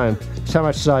else's home, so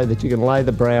much so that you can lay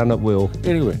the brown at will.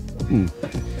 Anyway.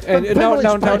 And But no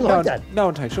people explain like that.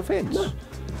 one takes offence.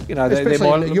 Especially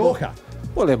in New Yorker.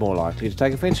 Well, they're more likely to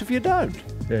take offence if you don't.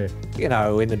 Yeah.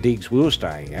 In the digs we were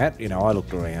staying at, I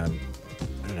looked around,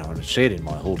 and it said in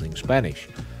my halting Spanish,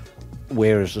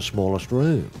 where is the smallest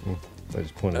room? They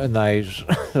just pointed. And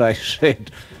they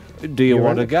said, do you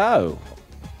want to go?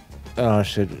 And I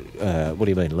said, what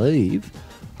do you mean, leave?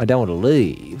 I don't want to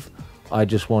leave. I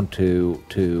just want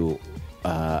to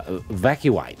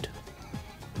evacuate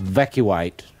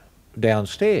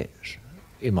downstairs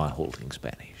in my halting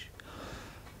Spanish.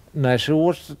 And they said,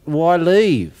 why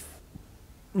leave?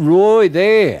 Roy,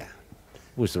 there,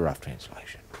 was the rough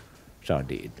translation. So I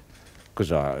did,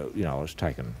 because I was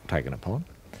taken upon.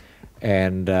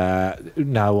 And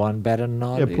no one batted an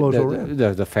eye.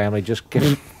 The family just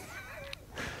kept...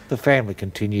 The family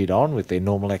continued on with their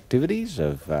normal activities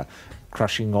of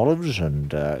crushing olives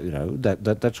and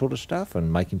that sort of stuff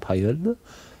and making paella.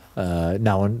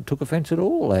 No one took offence at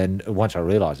all, and once I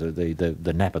realised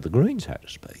the nap of the green, so to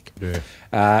speak,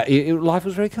 life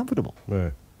was very comfortable. Yeah.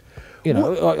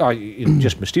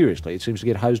 Just mysteriously, it seems to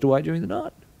get hosed away during the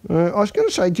night. I was going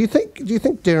to say, do you think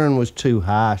Darren was too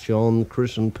harsh on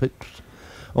Chris and Pips?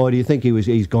 Or do you think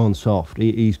he's gone soft?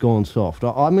 He's gone soft.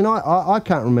 I mean, I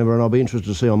can't remember, and I'll be interested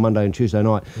to see on Monday and Tuesday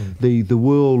night the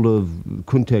world of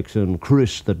Kuntex and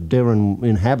Chris that Darren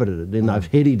inhabited in those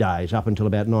heady days up until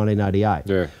about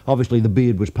 1988. Yeah. Obviously, the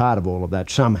beard was part of all of that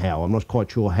somehow. I'm not quite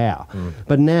sure how.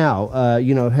 But now,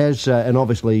 and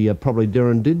obviously probably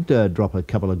Darren did drop a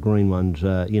couple of green ones,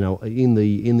 in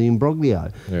the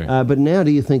imbroglio. Yeah. But now,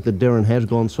 do you think that Darren has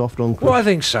gone soft on Chris? Well, I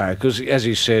think so, because as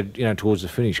he said, towards the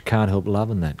finish, can't help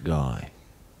loving that guy.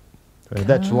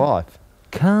 That's life.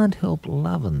 Can't help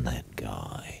loving that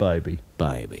guy. Baby.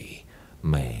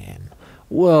 Man.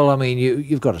 Well, I mean,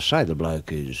 you've got to say the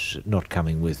bloke is not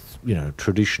coming with,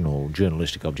 traditional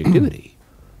journalistic objectivity.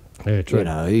 Yeah, true.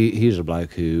 He's a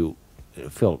bloke who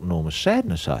felt enormous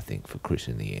sadness, I think, for Chris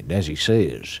in the end. As he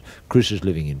says, Chris is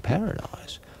living in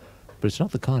paradise. But it's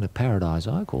not the kind of paradise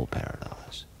I call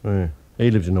paradise. Yeah. He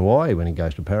lives in Hawaii when he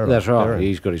goes to paradise. That's right.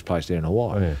 He's got his place there in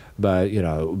Hawaii. Oh, yeah. But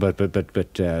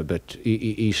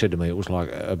he said to me it was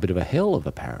like a bit of a hell of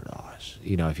a paradise.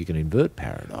 If you can invert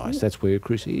paradise, that's where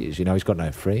Chris is. He's got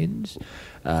no friends.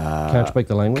 Can't speak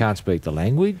the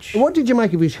language. What did you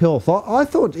make of his health? I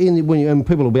thought, and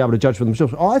people will be able to judge for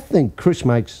themselves. I think Chris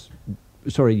makes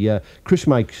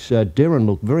Darren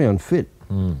look very unfit.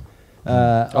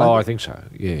 I think so.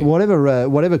 Yeah.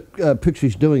 Whatever Pix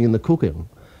he's doing in the cooking.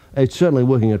 It's certainly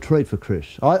working a treat for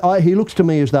Chris. He looks to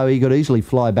me as though he could easily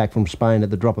fly back from Spain at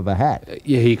the drop of a hat.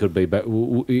 He could be back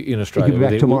in Australia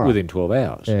within 12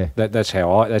 hours. Yeah. That's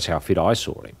how fit I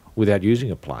saw him, without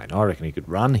using a plane. I reckon he could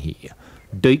run here,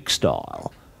 Deke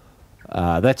style.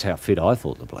 That's how fit I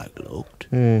thought the bloke looked.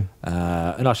 Yeah.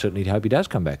 And I certainly hope he does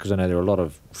come back, because I know there are a lot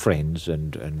of friends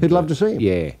and he'd love to see him.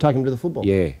 Yeah. Take him to the football.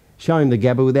 Yeah. Show him the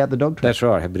Gabba without the dog tricks. That's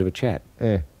right, have a bit of a chat.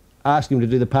 Yeah. Ask him to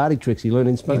do the party tricks he learned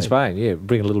in Spain. In Spain, yeah.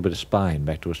 Bring a little bit of Spain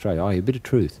back to Australia. A bit of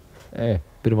truth. Yeah.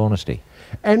 Bit of honesty.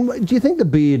 And do you think the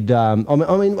beard...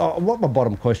 what my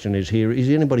bottom question is here, is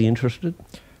anybody interested?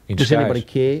 Does anybody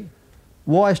care?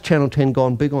 Why has Channel 10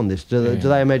 gone big on this? Do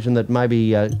they imagine that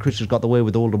maybe Chris has got the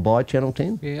wherewithal to buy Channel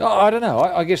 10? Yeah, I don't know.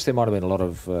 I guess there might have been a lot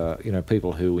of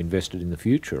people who invested in the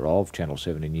future of Channel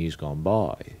 7 in years gone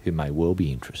by who may well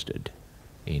be interested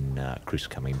in Chris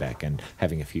coming back and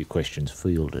having a few questions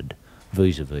fielded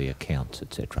vis-a-vis accounts,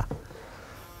 etc.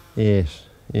 Yes.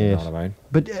 You know what I mean?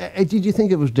 But did you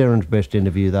think it was Darren's best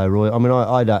interview, though, Roy? I mean,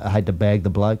 I hate to bag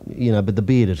the bloke, but the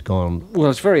beard has gone.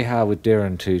 Well, it's very hard with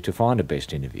Darren to find a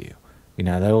best interview. They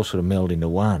all sort of meld into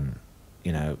one.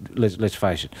 Let's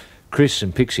face it, Chris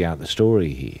and Pixie aren't the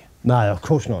story here. No, of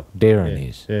course not. Darren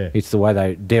is. Yeah. It's the way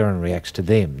Darren reacts to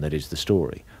them that is the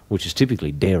story, which is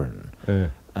typically Darren. Yeah.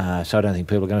 So I don't think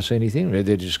people are going to see anything.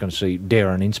 They're just going to see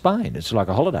Darren in Spain. It's like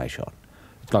a holiday shot.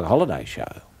 It's like a holiday show.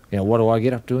 What do I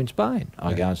get up to in Spain?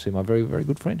 I go and see my very, very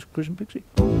good friends, Chris and Pixie.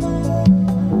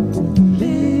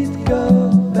 Let's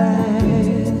go back.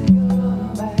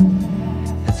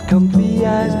 It's comfy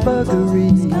as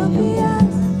buggery. It's comfy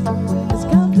as.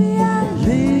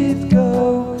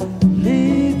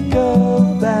 Let's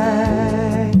go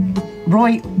back.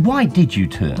 Roy, why did you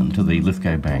turn to the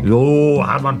Lithgow Bank? Oh,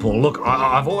 hard one, Paul. Look,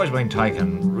 I've always been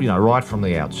taken, right from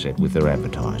the outset with their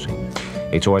advertising.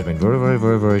 It's always been very, very,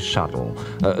 very, very subtle.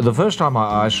 The first time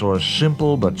I saw a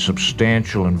simple but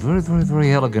substantial and very, very,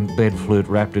 very elegant bed flute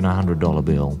wrapped in a $100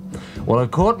 bill. Well,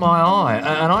 it caught my eye,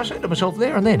 and I said to myself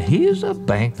there and then, here's a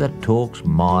bank that talks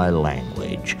my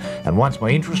language. And once my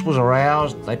interest was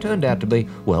aroused, they turned out to be,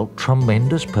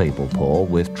 tremendous people, Paul,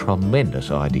 with tremendous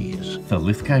ideas. The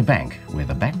Lithgow Bank, where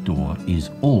the back door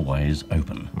is always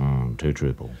open. Too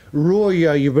true, Paul.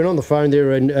 Roy, you've been on the phone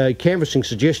there and canvassing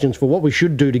suggestions for what we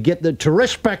should do to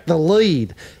wrest back the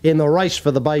lead in the race for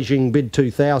the Beijing Bid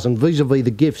 2000 vis-a-vis the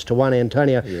gifts to one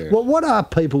Antonio. Yeah. Well, what are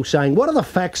people saying? What are the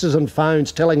faxes and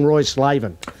phones telling Roy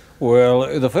Slaven?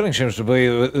 Well, the feeling seems to be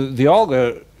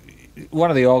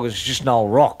one of the Olgas is just an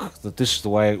old rock, that this is the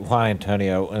way Juan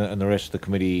Antonio and the rest of the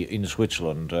committee in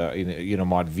Switzerland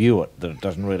might view it, that it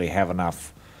doesn't really have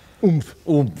enough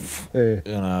oomph, you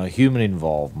know, human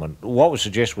involvement. What was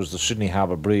suggested was the Sydney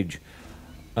Harbour Bridge,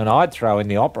 and I'd throw in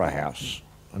the Opera House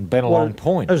and Bennelong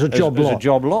Point as a job lot. As a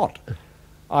job lot.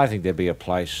 I think there'd be a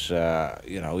place,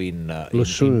 you know,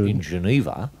 in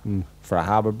Geneva for a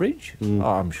harbour bridge.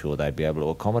 I'm sure they'd be able to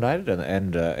accommodate it,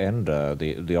 and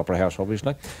the Opera House,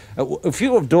 obviously. A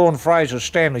few of Dawn Fraser's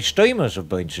Stanley steamers have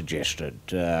been suggested.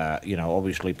 You know,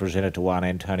 obviously presented to Juan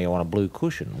Antonio on a blue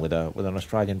cushion with an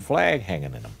Australian flag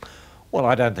hanging in them. Well,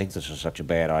 I don't think this is such a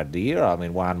bad idea. I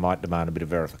mean, one might demand a bit of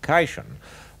verification,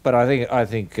 but I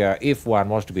think if one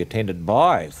was to be attended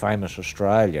by famous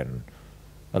Australian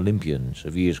Olympians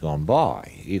of years gone by,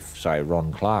 if, say,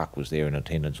 Ron Clark was there in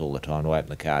attendance all the time to open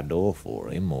the car door for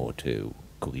him, or to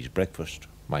cook his breakfast,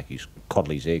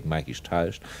 coddle his egg, make his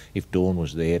toast, if Dawn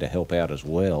was there to help out as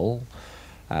well,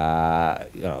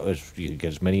 you know, you could get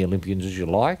as many Olympians as you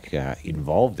like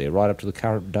involved there right up to the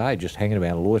current day, just hanging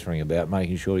about, loitering about,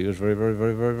 making sure he was very, very,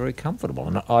 very, very, very comfortable.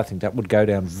 And I think that would go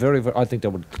down I think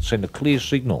that would send a clear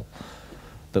signal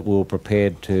that we were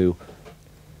prepared to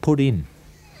put in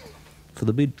for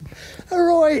the bid.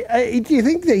 Roy, do you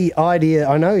think the idea,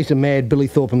 I know he's a mad Billy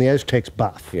Thorpe and the Aztecs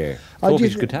buff. Yeah.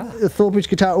 Thorpe's guitar. Thorpe's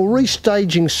guitar, or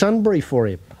restaging Sunbury for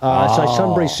him. Say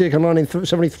Sunbury circa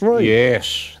 1973.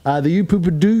 Yes. The You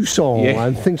Poopa Doo song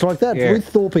and things like that with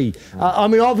Thorpe. I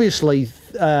mean, obviously,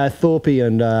 Thorpe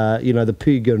and, you know, the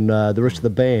Pig and the rest of the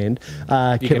band.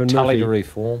 Kevin Tully Murphy. to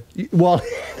reform. Well,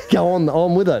 go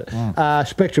on with it.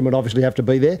 Spectrum would obviously have to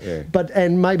be there. Yeah.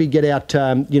 And maybe get out,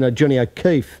 you know, Johnny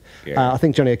O'Keefe. Yeah. I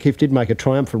think Johnny O'Keefe did make a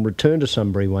triumphant return to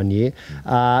Sunbury one year.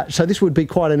 So this would be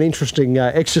quite an interesting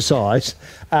exercise.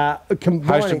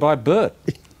 Hosted by Bert.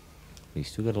 He's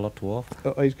still got a lot to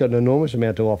offer. He's got an enormous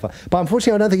amount to offer. But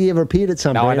unfortunately, I don't think he ever appeared at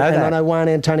Sunbury. No, I know and that. I know Juan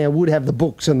Antonio would have the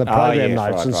books and the program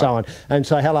notes and so on. And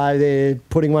say, hello, they're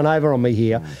putting one over on me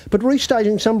here. But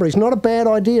restaging Sunbury is not a bad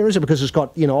idea, is it? Because it's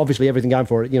got, you know, obviously everything going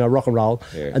for it. You know, rock and roll,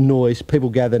 and noise, people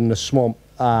gathered in the swamp.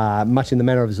 Much in the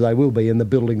manner as they will be in the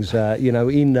buildings, you know,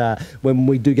 when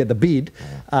we do get the bid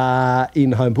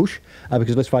in Homebush,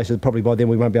 because let's face it, probably by then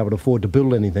we won't be able to afford to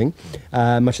build anything,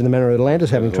 much in the manner Atlanta's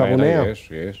having trouble now.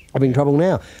 Yes. Having trouble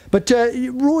now. But,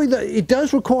 Roy, it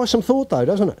does require some thought, though,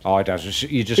 doesn't it? Oh, it does.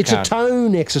 It's a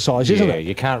tone exercise, isn't it? Yeah,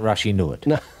 you can't rush into it.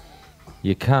 No.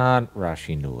 You can't rush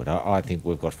into it. I think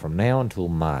we've got from now until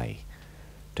May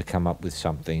to come up with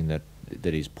something that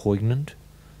is poignant,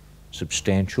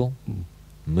 substantial,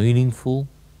 meaningful,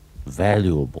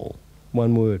 valuable.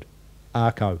 One word.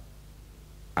 Arco.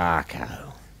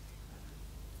 Arco.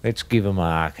 Let's give them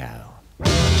Arco.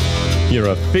 You're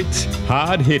a fit,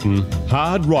 hard-hitting,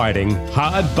 hard-riding,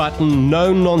 hard-button,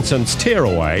 no-nonsense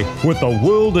tearaway with the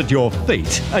world at your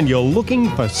feet, and you're looking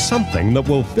for something that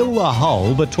will fill the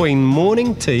hole between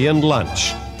morning tea and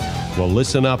lunch. Well,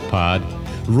 listen up, pard.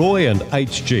 Roy and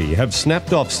HG have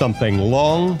snapped off something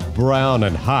long, brown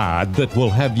and hard that will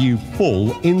have you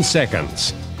full in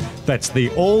seconds. That's the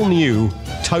all-new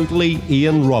Totally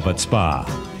Ian Roberts Bar.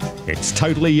 It's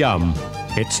totally yum,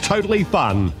 it's totally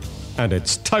fun, and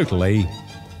it's totally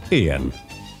Ian.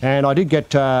 And I did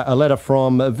get a letter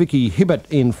from Vicky Hibbert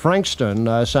in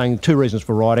Frankston saying two reasons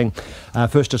for writing.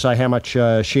 First, to say how much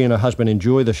she and her husband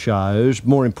enjoy the shows.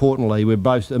 More importantly, we're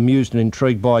both amused and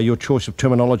intrigued by your choice of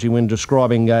terminology when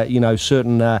describing, you know,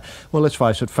 certain, well, let's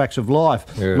face it, facts of life.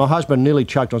 Yeah. My husband nearly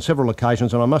choked on several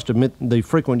occasions, and I must admit the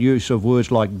frequent use of words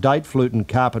like date, flute and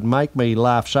carpet make me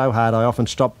laugh so hard I often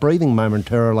stop breathing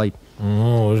momentarily.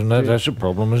 Oh, that's a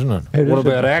problem, isn't it? What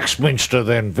about Axminster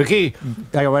then, Vicky?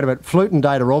 Hang on, wait a minute. Flute and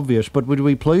date are obvious, but would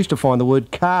we be pleased to find the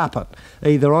word carpet,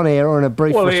 either on air or in a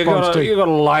brief response you've got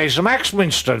to lay some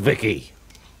Axminster, Vicky.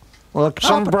 Well,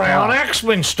 Some brown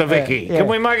Axminster, Vicky. Can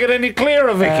we make it any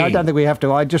clearer, Vicky? I don't think we have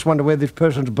to. I just wonder where this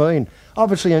person's been.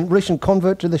 Obviously a recent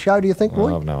convert to the show, do you think, Roy?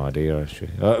 I have no idea,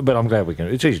 actually. But I'm glad we can.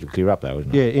 It's easy to clear up, though,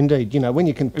 isn't it? Yeah, indeed. You know, when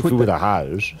you can put with a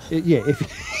hose. Yeah, if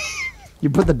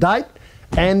you put the date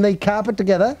and the carpet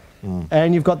together,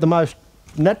 and you've got the most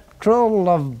natural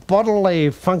of bodily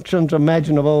functions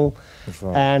imaginable,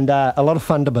 right. and a lot of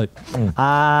fun to boot.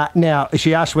 Now,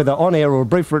 she asked whether on air or a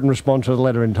brief written response to the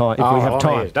letter in time, if we have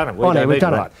time. Done it. On air, we've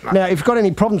done it. Now, if you've got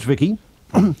any problems, Vicky,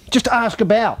 just ask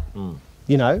about,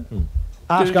 you know.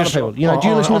 Ask other people. You know, do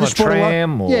you listen to the Sporting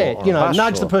tram? Yeah, you know,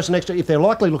 nudge the person next to you. If they're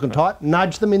likely looking tight,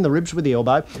 nudge them in the ribs with the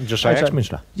elbow. Just say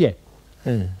Axminster. Yeah.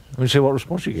 We'll see what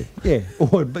response you get. Yeah,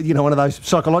 or, but you know, one of those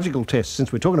psychological tests,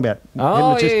 since we're talking about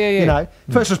hypnotists, yeah. you know,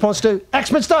 first response to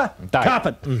Axminster,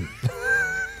 carpet.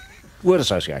 Word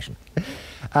association.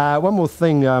 One more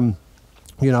thing,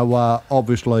 you know,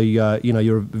 obviously, you know,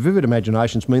 your vivid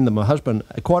imaginations mean that my husband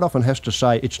quite often has to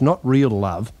say it's not real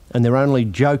love, and they're only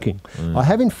joking. I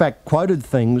have in fact quoted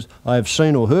things I have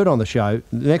seen or heard on the show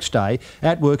the next day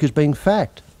at work as being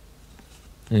fact.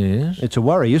 Yes. It's a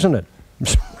worry, isn't it?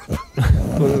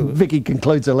 Vicky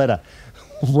concludes the letter.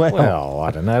 Well, I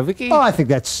don't know, Vicky. I think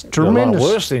that's There are a lot tremendous. of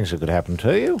worse things that could happen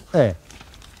to you. Yeah.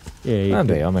 Yeah. I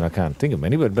mean, I can't think of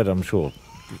many, but I'm sure,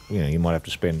 you might have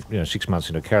to spend, 6 months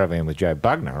in a caravan with Joe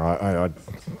Bugner.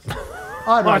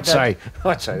 I'd say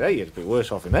that you'd be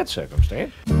worse off in that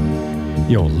circumstance.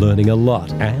 You're learning a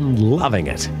lot and loving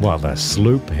it while the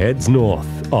sloop heads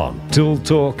north on Tool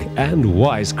Talk and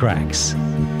Wisecracks.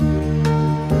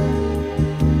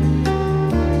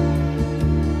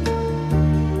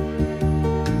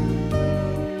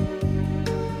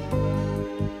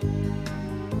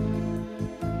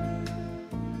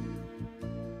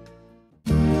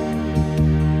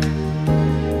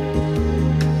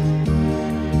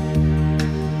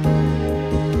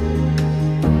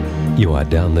 You are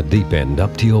down the deep end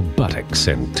up to your buttocks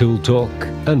in Tool Talk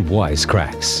and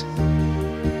Wisecracks.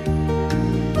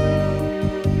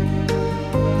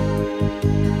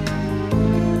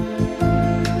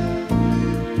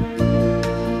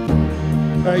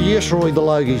 Yes, Roy, the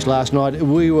Logies last night.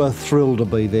 We were thrilled to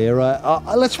be there.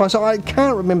 Let's face it, I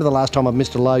can't remember the last time I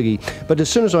missed a Logie, but as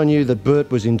soon as I knew that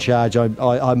Bert was in charge,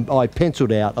 I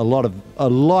penciled out a lot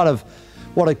of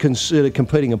what I consider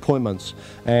competing appointments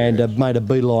and made a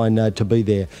beeline to be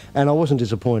there. And I wasn't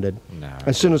disappointed. No.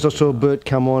 As soon as I saw Bert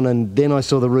come on, and then I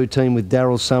saw the routine with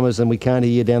Daryl Summers and We Can't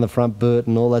Hear You Down the Front, Bert,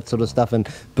 and all that sort of stuff, and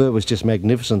Bert was just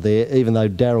magnificent there, even though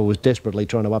Daryl was desperately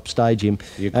trying to upstage him.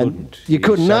 You And couldn't. You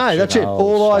couldn't, no, that's it.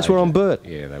 All eyes were on Bert.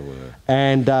 Yeah, they were.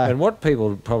 And what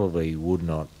people probably would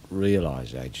not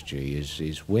realise, HG,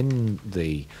 is when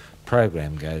the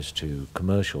program goes to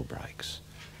commercial breaks,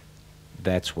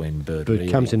 that's when Bert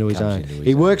really comes into his own.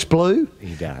 He own. works blue.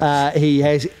 He does. He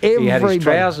has everybody. He had his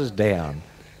trousers down,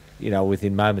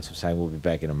 within moments of saying we'll be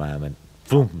back in a moment.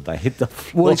 Boom, they hit the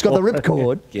floor. Well, he's got the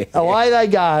ripcord. Yeah. Away they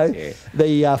go. Yeah.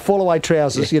 The fall-away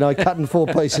trousers, cut in 4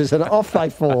 pieces, and off they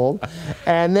fall.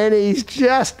 And then he's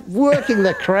just working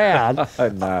the crowd. Oh,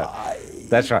 no.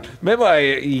 That's right. Remember,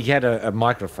 he had a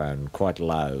microphone quite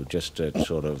low, just at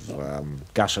sort of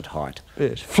gusset height.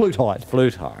 Yes, flute height.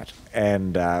 Flute height.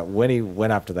 And when he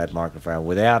went up to that microphone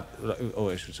without,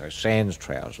 or I should say, sans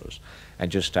trousers, and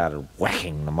just started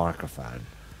whacking the microphone,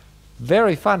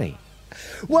 very funny.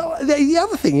 Well, the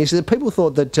other thing is that people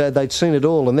thought that they'd seen it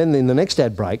all, and then in the next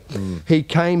ad break, he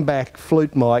came back,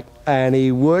 flute mic, and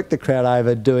he worked the crowd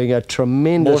over doing a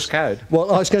tremendous... Morse code.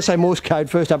 Well, I was going to say Morse code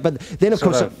first up, but then, of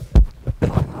course...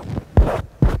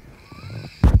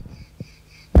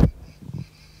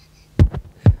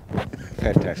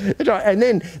 Fantastic. That's right. And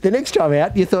then the next time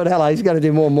out, you thought, hello, he's going to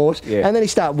do more Morse. Yeah. And then he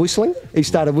started whistling. He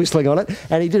started whistling on it,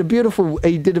 and he did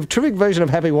a terrific version of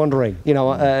Happy Wandering.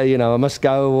 I must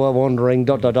go wandering, ...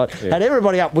 Yeah. Had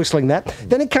everybody up whistling that.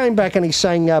 Then he came back and he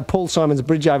sang Paul Simon's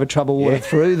Bridge Over Troubled Water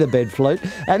through the bed flute.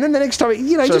 And then the next time,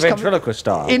 he Sort just of ventriloquist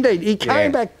style. Indeed. He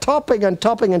came back topping and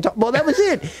topping and topping. Well, that was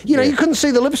it. You couldn't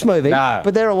see the lips moving. No.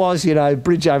 But there it was,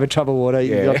 Bridge Over Troubled Water. ...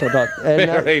 Yeah.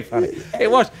 And, Very funny. It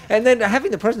was. And then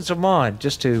having the presence of mind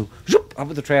just to zoop, up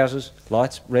with the trousers,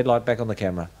 lights, red light back on the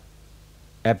camera.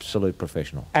 Absolute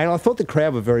professional. And I thought the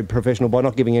crowd were very professional by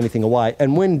not giving anything away.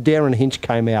 And when Darren Hinch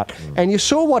came out, and you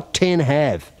saw what 10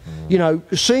 have,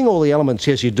 seeing all the elements,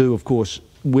 yes, you do, of course.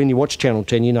 When you watch Channel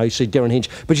 10, you see Darren Hinch,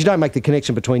 but you don't make the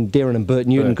connection between Darren and Bert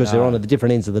Newton because they're on at the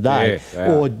different ends of the day,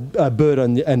 or Bert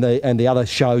and the other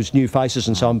shows, New Faces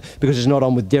and so on, because it's not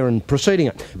on with Darren preceding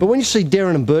it. But when you see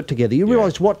Darren and Bert together, you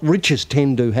realise what riches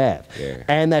 10 do have. Yeah.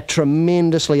 And that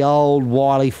tremendously old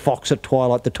wily fox at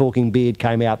twilight, the talking beard,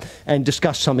 came out and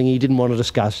discussed something he didn't want to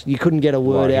discuss. You couldn't get a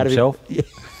word out himself? of him.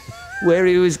 Where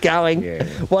he was going,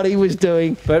 what he was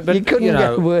doing, but you couldn't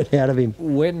get a word out of him.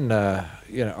 When I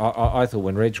thought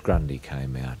when Reg Grundy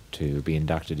came out to be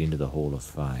inducted into the Hall of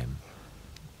Fame,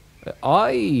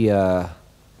 I'd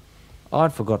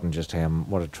forgotten just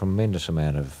what a tremendous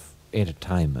amount of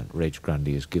entertainment Reg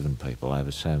Grundy has given people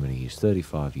over so many years,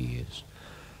 35 years.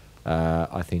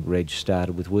 I think Reg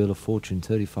started with Wheel of Fortune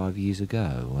 35 years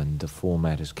ago, and the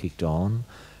format has kicked on.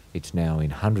 It's now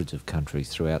in hundreds of countries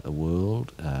throughout the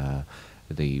world.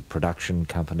 The production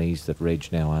companies that Reg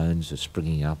now owns are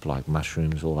springing up like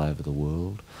mushrooms all over the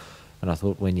world. And I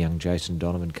thought when young Jason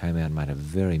Donovan came out and made a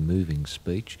very moving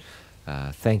speech,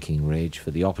 thanking Reg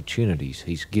for the opportunities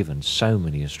he's given so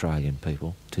many Australian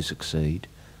people to succeed,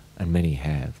 and many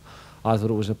have, I thought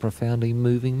it was a profoundly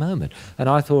moving moment. And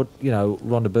I thought,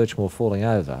 Rhonda Birchmore falling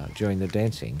over during the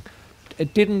dancing,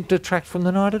 it didn't detract from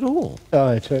the night at all.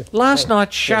 Oh, true. Last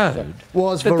night showed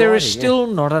that there is still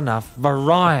not enough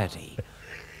variety.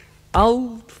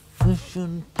 Old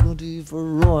sufficient bloody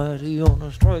variety on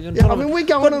Australian Yeah, I television. mean, we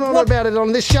go on and on about it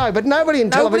on this show, but nobody in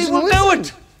Nobody television will do listens.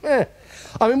 it. Yeah.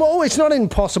 I mean, well, it's not an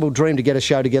impossible dream to get a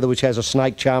show together which has a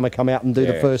snake charmer come out and do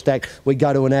the Yeah. first act. We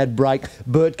go to an ad break.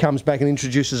 Bert comes back and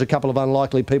introduces a couple of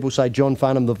unlikely people, say John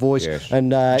Farnham, the voice, Yes.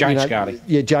 and Jane Scarley.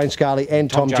 Yeah, Jane Scarley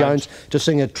and Tom Jones to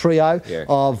sing a trio Yeah.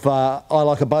 of I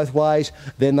Like It Both Ways.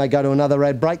 Then they go to another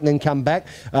ad break and then come back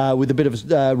with a bit of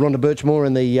Rhonda Birchmore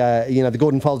and the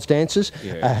Gordon Folds dancers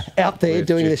Yes. out there With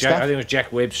doing this I stuff. think it was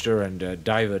Jack Webster and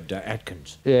David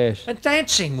Atkins. Yes. And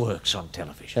dancing works on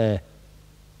television.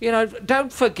 You know,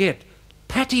 don't forget,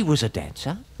 Patty was a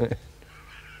dancer.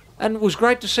 And it was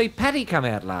great to see Patty come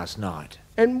out last night.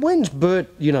 And when's Bert,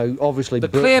 obviously... The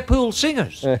Bert, Clarepool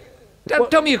Singers.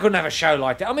 Don't tell me you couldn't have a show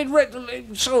like that. I mean,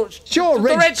 Sure, the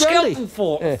Reg Red Grundy.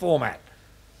 Skelton format.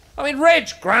 I mean, Reg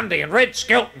Grundy and Red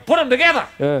Skelton, put them together.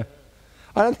 Yeah.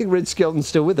 I don't think Red Skelton's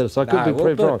still with us. I could be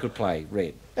proved Bert wrong. could play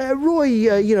Red. Roy,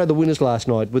 the winners last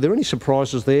night, were there any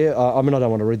surprises there? I mean, I don't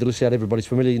want to read the list out. Everybody's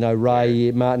familiar. Ray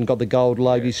Martin got the gold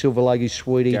Logie, silver Logie,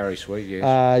 Sweetie. Gary Sweet,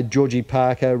 yes. Georgie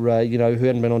Parker, who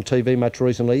hadn't been on TV much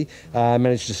recently,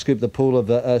 managed to scoop the pool of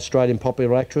the Australian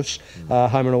popular actress.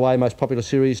 Home and Away, most popular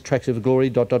series, Tracks of Glory, ...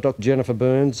 Jennifer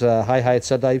Burns, Hey Hey It's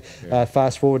Saturday,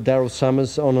 Fast Forward, Daryl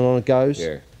Summers, on and on it goes.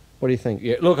 Yeah. What do you think?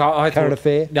 Yeah, look, I Current thought...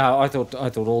 Affair? No, I thought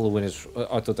all the winners,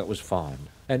 I thought that was fine.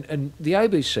 And the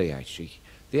ABC, actually,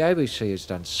 the ABC has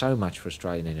done so much for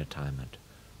Australian entertainment.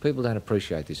 People don't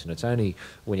appreciate this, and it's only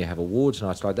when you have awards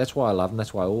nights like that's why I love them,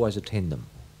 that's why I always attend them.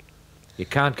 You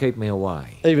can't keep me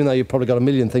away. Even though you've probably got a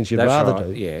million things you'd That's rather right.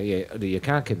 do. Yeah, you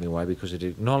can't keep me away because it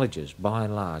acknowledges, by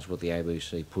and large, what the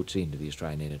ABC puts into the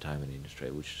Australian entertainment industry,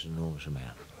 which is an enormous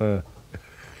amount.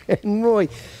 And Roy,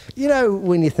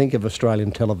 when you think of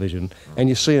Australian television and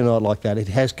you see a night like that, it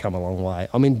has come a long way.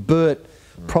 I mean, Bert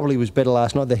probably was better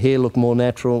last night. The hair looked more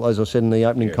natural, as I said in the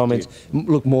opening comments,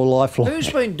 looked more lifelike. Who's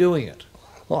been doing it?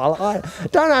 Well,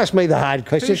 don't ask me the hard Who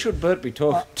question. should Bert be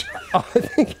talking to? I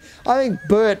think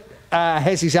Bert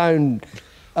has his own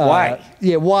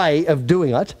way of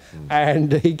doing it,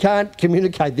 and he can't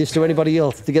communicate this to anybody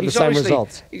else to get the same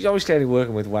results. He's obviously only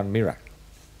working with one mirror,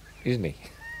 isn't he?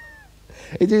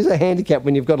 It is a handicap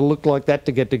when you've got to look like that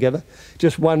to get together.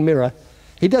 Just one mirror.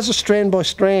 He does it strand by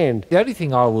strand. The only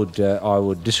thing I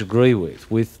would disagree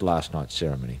with last night's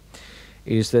ceremony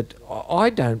is that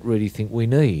I don't really think we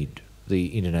need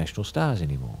the international stars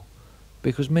anymore,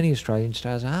 because many Australian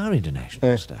stars are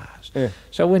international stars. Yeah.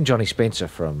 So when Johnny Spencer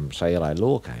from, say, LA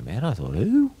Law came out, I thought,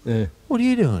 who? Yeah. What are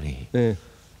you doing here?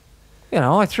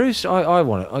 Yeah.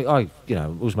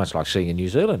 It was much like seeing a New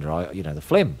Zealander, the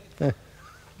phlegm.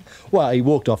 Well, he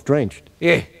walked off drenched.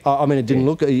 Yeah. I mean, it didn't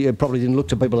look. It probably didn't look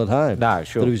to people at home. No,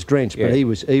 sure. That he was drenched, but Yeah. he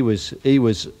was.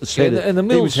 And the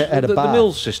Mills, had a the bath.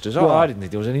 Mills sisters, I Right. didn't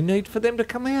think there was any need for them to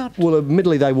come out. Well,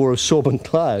 admittedly, they wore absorbent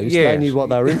clothes. Yes. They knew what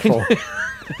they were in for.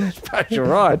 You're A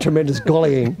right. tremendous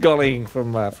gollying. Gollying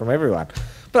from everyone.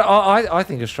 But I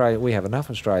think we have enough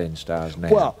Australian stars now.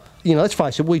 Well, let's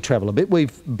face it, we travel a bit.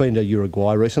 We've been to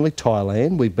Uruguay recently,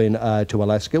 Thailand, we've been to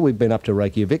Alaska, we've been up to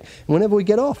Reykjavik. And whenever we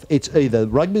get off, it's either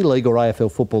rugby league or AFL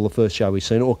football, the first show we've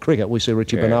seen, or cricket. We see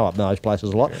Richie Benaud up in those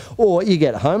places a lot. Or you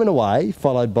get Home and Away,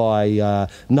 followed by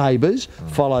Neighbours,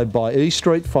 followed by E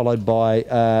Street, followed by,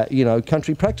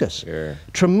 Country Practice. Yeah.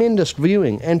 Tremendous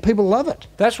viewing, and people love it.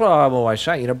 That's what I'm always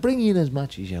saying. Bring in as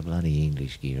much as your bloody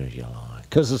English gear as you like.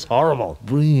 Because it's horrible.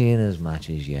 Bring in as much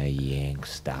as your Yank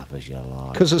stuff as you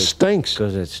like. Because it stinks.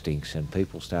 Because it stinks, and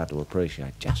people start to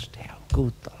appreciate just how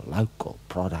good the local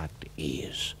product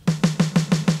is.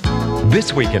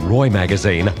 This week in Roy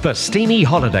magazine, the steamy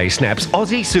holiday snaps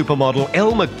Aussie supermodel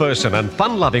Elle Macpherson and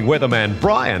fun-loving weatherman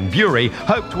Brian Bury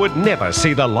hoped would never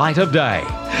see the light of day.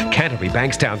 Canterbury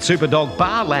Bankstown superdog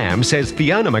Bar Lamb says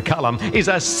Fiona McCullum is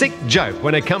a sick joke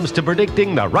when it comes to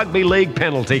predicting the rugby league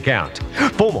penalty count.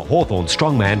 Former Hawthorn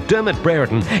strongman Dermot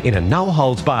Brereton, in a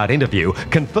no-holds-barred interview,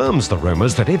 confirms the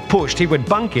rumours that if pushed he would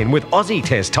bunk in with Aussie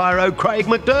Test tyro Craig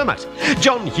McDermott.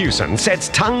 John Hewson sets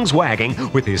tongues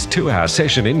wagging with his 2-hour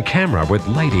session in camera with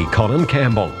Lady Colin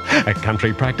Campbell. A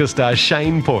country practice star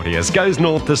Shane Porteous goes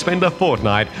north to spend a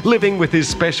fortnight living with his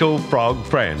special frog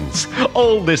friends.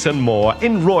 All this and more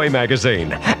in Roy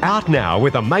magazine. Out now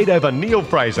with a made-over Neil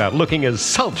Fraser looking as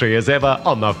sultry as ever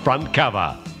on the front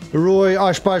cover. Roy,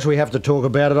 I suppose we have to talk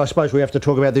about it. I suppose we have to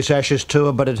talk about this Ashes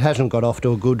tour, but it hasn't got off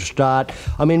to a good start.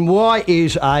 I mean, why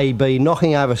is AB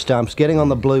knocking over stumps, getting on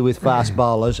the blue with fast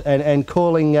bowlers, and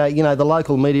calling the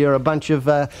local media a bunch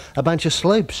of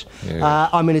sloops? Yeah.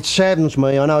 I mean, it saddens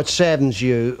me. I know it saddens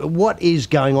you. What is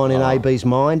going on in AB's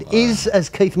mind? Is, as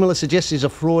Keith Miller suggests, he's a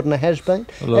fraud and a has-been?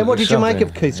 Look, And what did you make of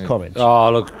something- Keith's comments?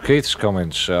 Oh, look, Keith's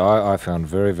comments I found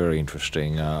very, very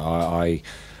interesting.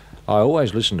 I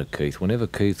always listen to Keith. Whenever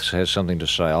Keith has something to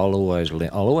say, I'll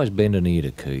always bend an ear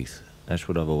to Keith. That's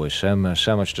what I've always so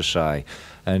much to say.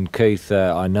 And Keith,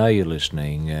 I know you're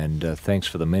listening, and thanks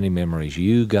for the many memories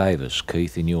you gave us,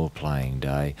 Keith, in your playing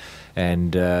day.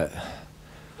 And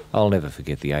I'll never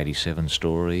forget the '87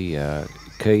 story,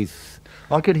 Keith.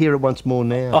 I could hear it once more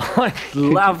now. I'd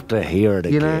love to hear it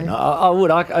again. know? I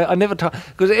would. I never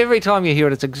because every time you hear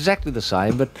it, it's exactly the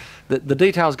same, but the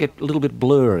details get a little bit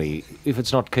blurry if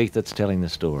it's not Keith that's telling the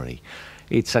story.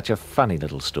 It's such a funny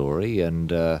little story,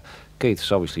 and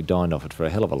Keith's obviously dined off it for a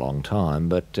hell of a long time.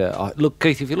 But look,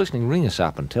 Keith, if you're listening, ring us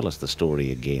up and tell us the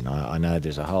story again. I know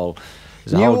there's a whole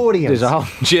audience. There's a whole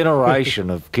generation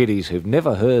of kiddies who've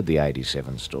never heard the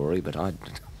 '87 story, but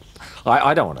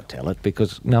I don't want to tell it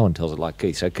because no one tells it like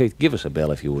Keith. So, Keith, give us a bell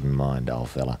if you wouldn't mind, old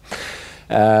fella.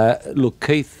 Look,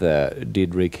 Keith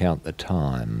did recount the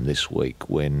time this week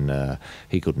when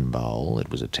he couldn't bowl. It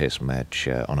was a test match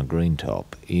on a green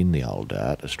top in the old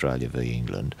dart, Australia v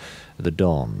England. The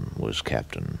Don was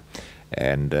captain,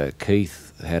 and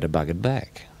Keith had a buggered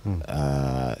back.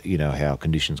 You know how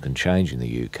conditions can change in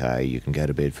the UK. You can go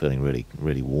to bed feeling really,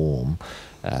 really warm,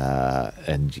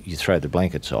 and you throw the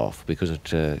blankets off because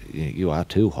you are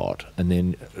too hot, and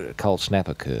then a cold snap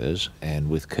occurs. And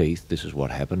with Keith, this is what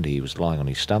happened. He was lying on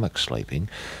his stomach sleeping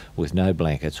with no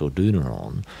blankets or doona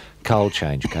on. Cold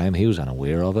change came. He was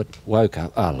unaware of it. Woke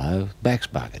up. Hello, back's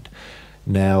buggered.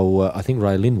 Now, I think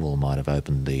Ray Lindwall might have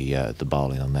opened the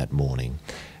bowling on that morning.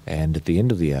 And at the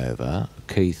end of the over,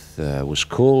 Keith was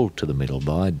called to the middle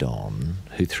by Don,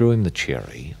 who threw him the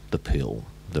cherry, the pill,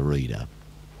 the reader,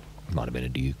 might have been a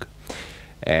duke,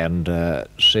 and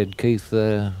said, Keith,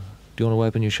 do you want to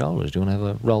open your shoulders? Do you want to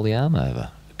have a roll the arm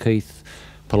over? Keith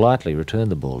politely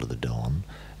returned the ball to the Don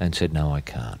and said, no, I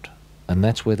can't. And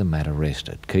that's where the matter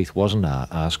rested. Keith wasn't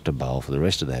asked to bowl for the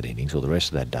rest of that innings or the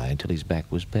rest of that day until his back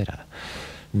was better.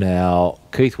 Now,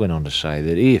 Keith went on to say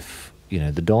that if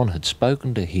the Don had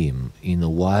spoken to him in the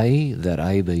way that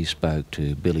AB spoke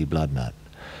to Billy Bloodnut,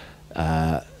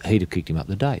 he'd have kicked him up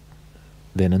the date,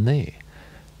 then and there.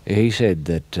 He said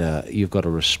that you've got to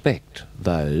respect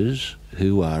those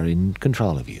who are in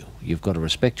control of you. You've got to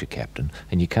respect your captain,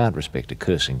 and you can't respect a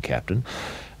cursing captain.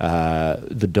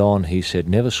 The Don, he said,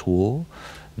 never swore.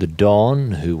 The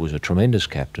Don, who was a tremendous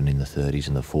captain in the 30s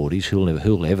and the 40s,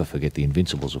 who'll never forget the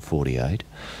Invincibles of 48.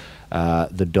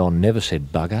 The Don never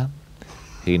said bugger.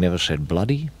 He never said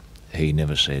bloody. He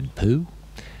never said poo.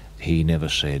 He never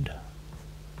said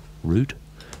root.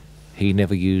 He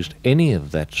never used any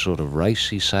of that sort of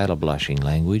racy, sailor-blushing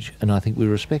language, and I think we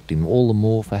respect him all the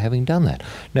more for having done that.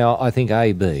 Now, I think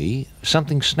AB,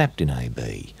 something snapped in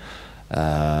AB.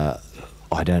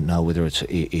 I don't know whether it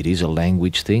is a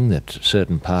language thing that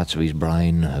certain parts of his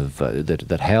brain have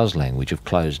that house language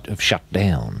have shut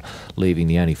down, leaving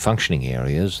the only functioning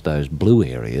areas, those blue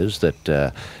areas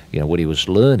that when he was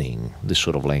learning this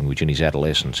sort of language in his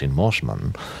adolescence in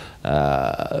Mossman,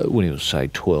 when he was say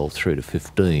 12 through to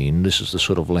 15, this is the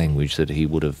sort of language that he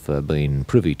would have been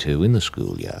privy to in the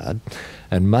schoolyard,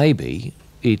 and maybe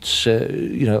it's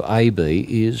AB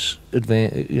is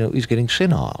is getting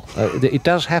senile. It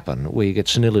does happen where you get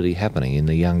senility happening in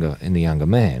the younger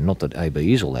man. Not that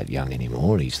AB is all that young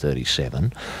anymore. He's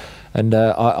 37, and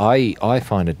I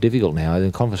find it difficult now. In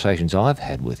the conversations I've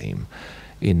had with him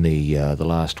in the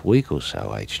last week or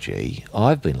so, HG,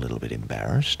 I've been a little bit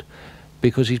embarrassed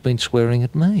because he's been swearing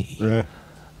at me. Yeah.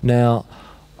 Now,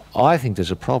 I think there's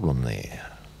a problem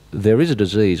there. There is a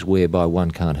disease whereby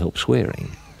one can't help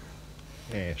swearing.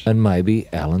 Yes. And maybe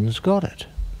Alan's got it.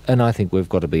 And I think we've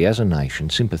got to be, as a nation,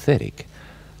 sympathetic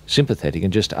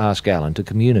and just ask Alan to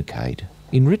communicate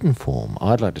in written form.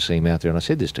 I'd like to see him out there, and I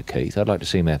said this to Keith, I'd like to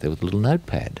see him out there with a little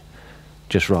notepad,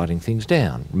 just writing things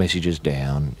down, messages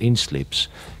down, in slips,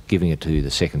 giving it to the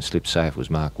second slip, say if it was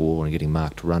Mark Waugh, and getting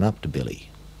Mark to run up to Billy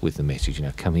with the message,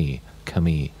 come here, come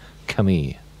here, come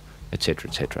here, etc.,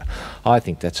 etc. I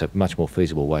think that's a much more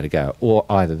feasible way to go. Or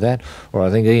either that, or I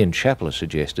think Ian Chappell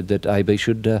suggested that AB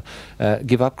should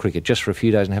give up cricket just for a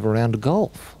few days and have a round of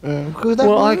golf.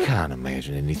 I can't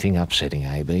imagine anything upsetting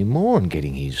AB more and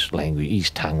getting his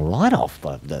tongue right off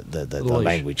the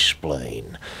language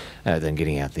spleen. than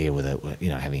getting out there with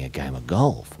having a game of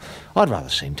golf. I'd rather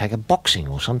see him take a boxing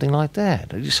or something like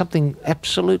that. Something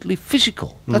absolutely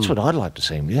physical. That's what I'd like to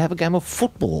see him. You have a game of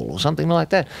football or something like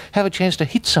that. Have a chance to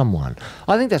hit someone.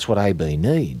 I think that's what AB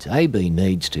needs. AB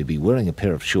needs to be wearing a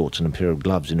pair of shorts and a pair of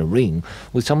gloves in a ring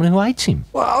with someone who hates him.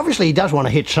 Well, obviously he does want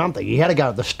to hit something. He had to go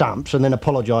at the stumps and then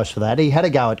apologise for that. He had to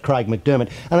go at Craig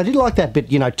McDermott. And I did like that bit,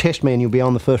 test me and you'll be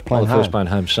on the first plane home. The first plane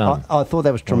home, son. I thought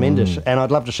that was tremendous. And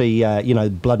I'd love to see,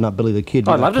 Blood Nut Billy the Kid.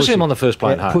 I'd love to see him on the first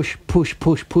plane home.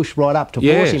 Push right up to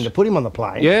force him to put him on the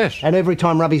plane. Yes. And every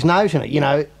time rub his nose in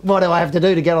it. What do I have to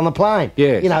do to get on the plane?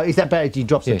 Yes. Is that bad? He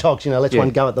drops the togs, let's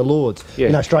one go at the Lords.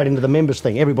 Yeah. Straight into the members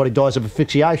thing. Everybody dies of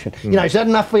asphyxiation. Is that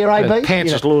enough for your AB?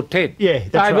 Kansas Lord Ted. Yeah,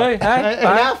 that's AB, right.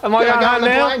 Enough? Am I going home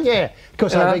now? Plane? Yeah.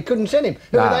 Because AB couldn't send him.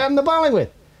 Who were they having the bowling with?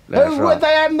 That's Who right. would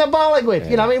they having the bowling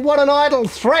with? What an idle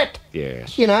threat.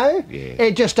 Yes.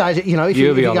 It just does. If You'll if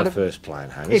be you on go the to, first plane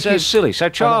home. It's so silly, so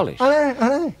childish. I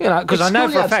know. Because It's I know for a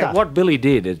schoolyard fact stuff. what Billy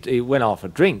did, he went off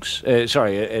at drinks,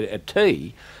 at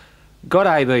tea, got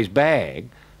AB's bag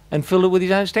and filled it with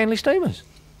his own Stanley steamers.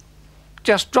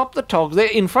 Just dropped the togs there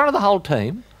in front of the whole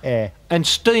team and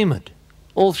steamed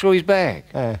all through his bag.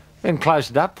 Then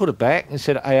closed it up, put it back and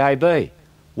said, "Hey, AB,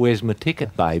 where's my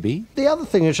ticket, baby?" The other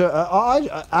thing is,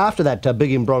 after that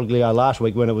big imbroglio last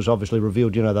week, when it was obviously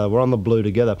revealed, they were on the blue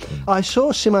together, I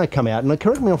saw Simo come out, and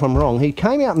correct me if I'm wrong, he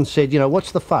came out and said,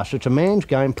 what's the fuss? It's a man's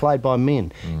game played by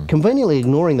men. Conveniently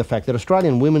ignoring the fact that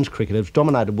Australian women's cricket has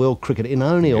dominated world cricket in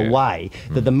only a way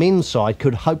that the men's side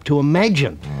could hope to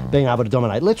imagine being able to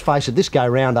dominate. Let's face it, this go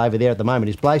round over there at the moment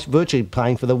is virtually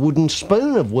playing for the wooden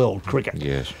spoon of world cricket.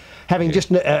 Yes. Having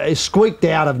just squeaked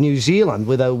out of New Zealand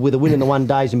with a win in the one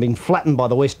days and been flattened by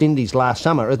the West Indies last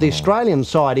summer, the Australian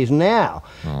side is now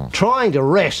trying to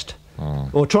wrest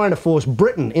or trying to force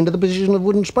Britain into the position of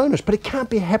wooden spooners. But it can't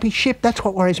be a happy ship. That's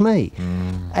what worries me.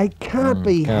 It can't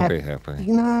be happy.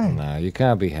 No, you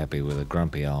can't be happy with a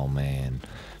grumpy old man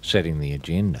setting the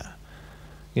agenda.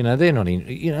 They're not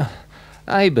in.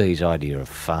 AB's idea of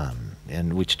fun,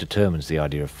 and which determines the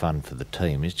idea of fun for the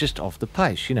team, is just off the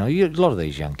pace. A lot of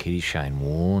these young kiddies, Shane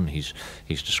Warne, he's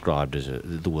described as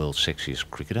the world's sexiest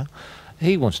cricketer.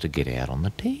 He wants to get out on the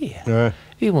tear.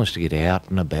 He wants to get out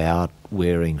and about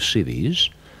wearing civvies,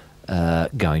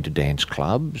 going to dance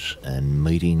clubs and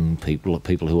meeting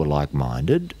people who are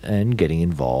like-minded and getting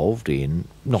involved in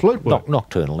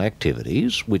nocturnal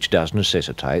activities, which does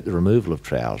necessitate the removal of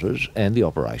trousers and the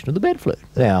operation of the bed flute.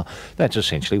 Now, that's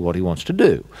essentially what he wants to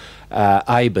do.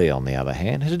 AB, on the other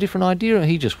hand, has a different idea.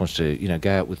 He just wants to,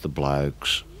 go out with the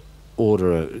blokes, go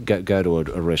to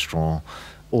a restaurant,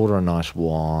 order a nice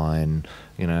wine,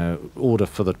 order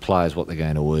for the players what they're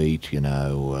going to eat,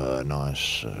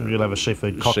 nice... You'll have a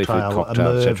seafood cocktail, a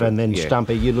cocktail, Merv, etc. and then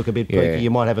Stumpy, you look a bit peaky,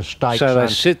 you might have a steak. So they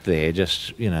sit there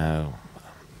just,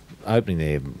 opening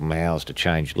their mouths to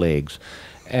change legs,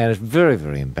 and it's very,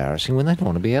 very embarrassing when they don't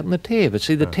want to be out in the tear. But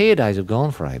see, the tear days have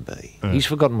gone for AB. He's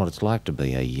forgotten what it's like to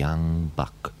be a young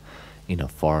buck in a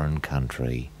foreign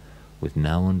country with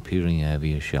no one peering over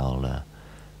your shoulder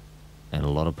and a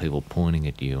lot of people pointing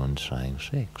at you and saying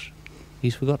sex.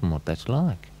 He's forgotten what that's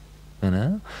like,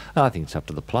 I think it's up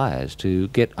to the players to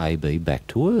get AB back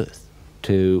to earth,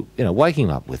 to, wake him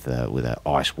up with a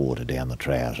ice water down the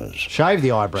trousers. Shave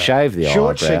the eyebrow.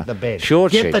 Short sheet the bed.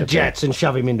 Get the jets and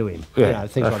shove him into him. Yeah,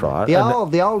 Things that's like right.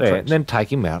 That. The old tricks. And then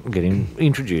take him out and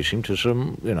introduce him to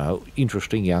some,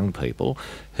 interesting young people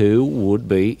who would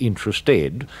be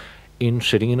interested in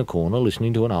sitting in a corner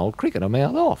listening to an old cricketer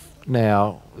mouth off.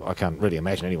 Now, I can't really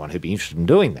imagine anyone who'd be interested in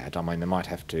doing that. I mean, they might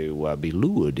have to be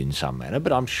lured in some manner,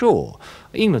 but I'm sure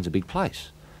England's a big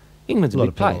place. England's a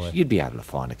big place. You'd be able to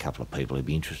find a couple of people who'd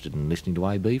be interested in listening to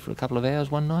AB for a couple of hours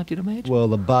one night, you'd imagine. Well,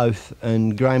 the Both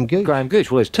and Graham Gooch.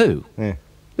 Well, there's two. Yeah.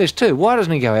 There's two. Why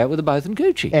doesn't he go out with the Both and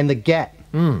Gucci? And the Gat.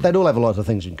 They'd all have a lot of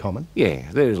things in common.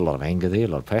 Yeah, there's a lot of anger there, a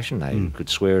lot of passion. They could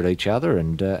swear at each other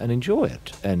and enjoy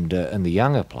it. And the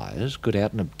younger players could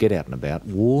get out and about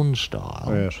Warne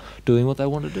style, doing what they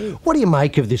want to do. What do you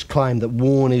make of this claim that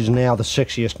Warne is now the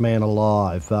sexiest man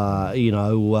alive?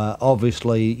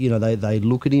 Obviously, they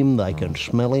look at him, they can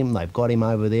smell him, they've got him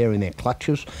over there in their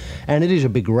clutches. And it is a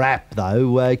big rap,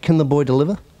 though. Can the boy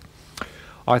deliver?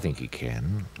 I think he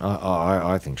can.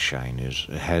 I think Shane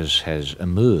has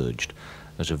emerged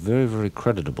as a very, very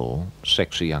creditable,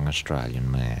 sexy young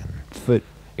Australian man. Fit.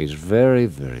 He's very,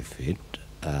 very fit.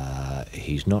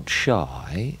 He's not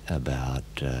shy about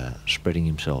spreading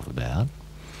himself about.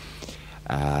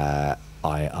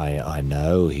 I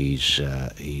know he's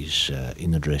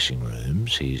in the dressing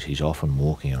rooms. He's often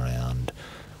walking around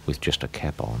with just a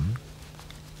cap on.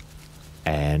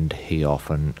 and he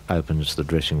often opens the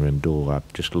dressing room door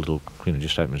up just a little,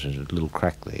 just opens a little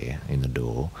crack there in the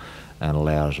door and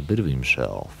allows a bit of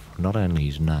himself, not only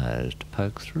his nose, to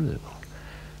poke through.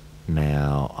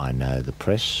 Now, I know the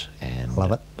press and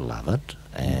Love it,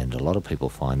 and a lot of people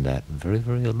find that very,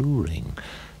 very alluring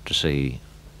to see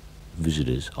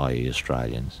visitors, i.e.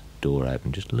 Australians, door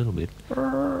open just a little bit,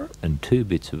 and 2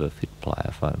 bits of a fit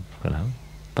player,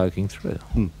 poking through.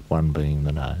 One being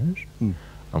the nose,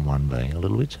 and one being a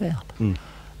little bit south.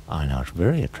 I know it's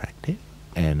very attractive,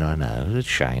 and I know that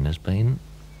Shane has been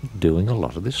doing a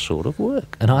lot of this sort of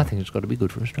work, and I think it's got to be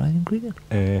good for Australian cricket.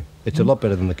 It's a lot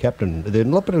better than the captain. There's a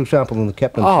lot better example than the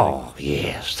captain. Oh,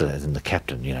 yes, than the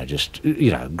captain, just,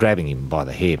 grabbing him by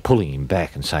the hair, pulling him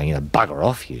back and saying, bugger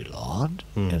off, you lot.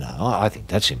 I think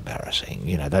that's embarrassing.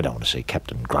 They don't want to see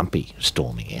Captain Grumpy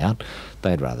storming out.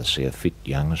 They'd rather see a fit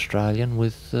young Australian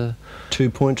with 2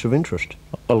 points of interest.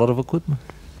 A lot of equipment.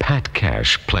 Pat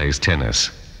Cash plays tennis.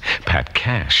 Pat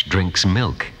Cash drinks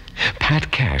milk.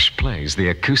 Pat Cash plays the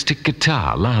acoustic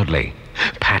guitar loudly.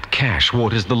 Pat Cash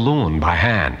waters the lawn by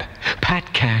hand.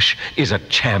 Pat Cash is a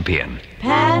champion.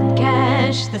 Pat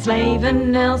Cash, the Slaven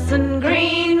Nelson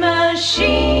Green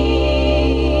Machine.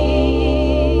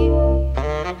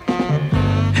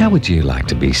 How would you like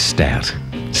to be stout?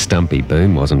 Stumpy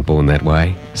Boom wasn't born that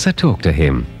way, so talk to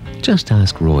him. Just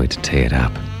ask Roy to tee it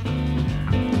up.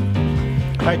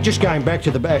 Just going back to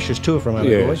the Ashes tour for a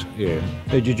moment, Roy. Yeah.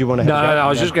 Did you want to have No, a go? I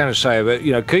was just going to say,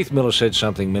 but Keith Miller said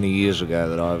something many years ago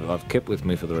that I've kept with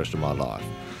me for the rest of my life.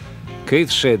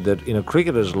 Keith said that in a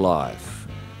cricketer's life,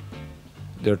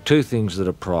 there are 2 things that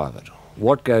are private: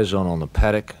 what goes on the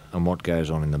paddock and what goes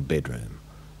on in the bedroom.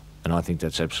 And I think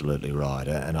that's absolutely right.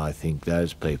 And I think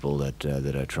those people that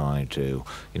are trying to,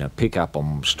 pick up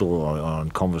on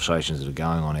conversations that are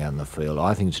going on out in the field,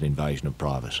 I think it's an invasion of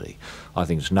privacy. I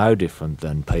think it's no different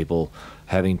than people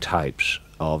having tapes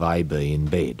of AB in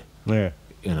bed. Yeah.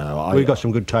 We've got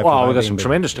some good tapes. Well, we've got some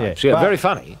tremendous tapes. Yeah, very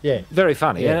funny. Yeah. Very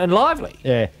funny and lively.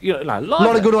 Yeah. Lively. A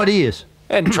lot of good ideas.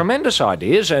 And tremendous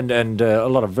ideas and a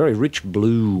lot of very rich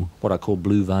blue, what I call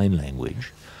blue vein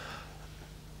language.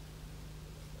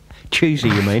 Cheesy,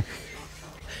 you mean?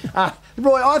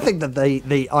 Roy, I think that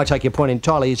I take your point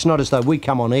entirely. It's not as though we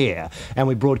come on air and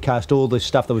we broadcast all this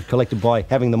stuff that we've collected by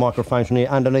having the microphones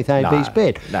underneath AB's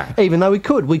bed. No. Even though we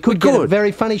could get a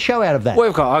very funny show out of that.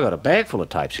 I got a bag full of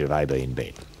tapes here of AB in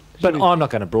bed. But I'm not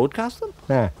going to broadcast them.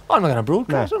 No. I'm not going to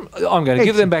broadcast them. I'm going to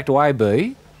give them back to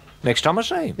AB next time I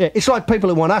see him. Yeah, it's like people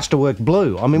who want us to work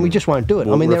blue. I mean, we just won't do it.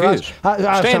 We'll there are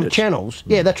some Standards. channels,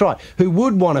 that's right, who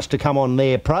would want us to come on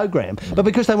their program, but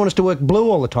because they want us to work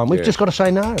blue all the time, we've just got to say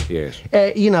no. Yes.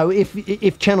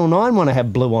 If Channel 9 want to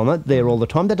have blue on it there all the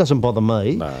time, that doesn't bother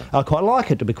me. No. I quite like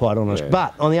it, to be quite honest. Yeah.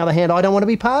 But, on the other hand, I don't want to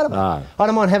be part of it. No. I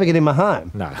don't mind having it in my home.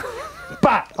 No.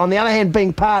 But, on the other hand,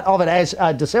 being part of it as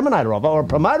a disseminator of it or a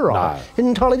promoter of it is an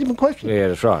entirely different question. Yeah,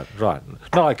 that's right.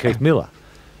 Not like Keith Miller,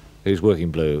 who's working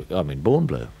blue, born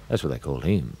blue. That's what they call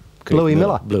him. Bluey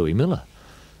Miller. Bluey Miller.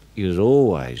 He was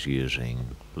always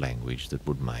using language that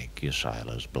would make your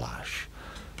sailors blush.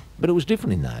 But it was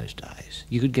different in those days.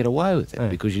 You could get away with it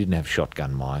because you didn't have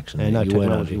shotgun mics and no you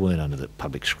technology. weren't under the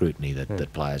public scrutiny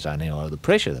that players are now, or the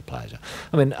pressure that players are.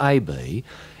 I mean, AB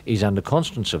is under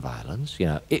constant surveillance,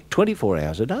 24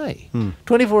 hours a day.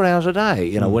 24 hours a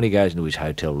day. When he goes into his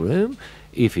hotel room,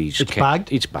 if he's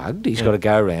bugged. It's bugged. He's got to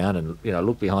go around and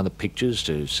look behind the pictures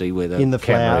to see where the camera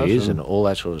flowers is and all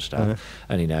that sort of stuff.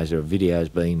 And he knows there are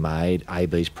videos being made.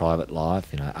 AB's private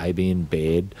life. AB in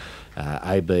bed.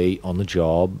 AB on the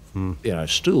job.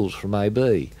 Stools from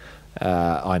AB.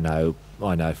 I know.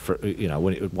 For,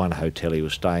 when at one hotel he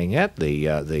was staying at, the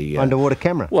underwater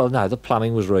camera. Well, no, the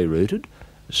plumbing was rerouted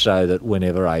so that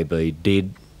whenever AB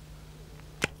did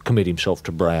commit himself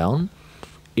to brown,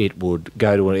 it would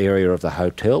go to an area of the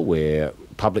hotel where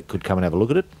public could come and have a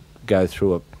look at it, go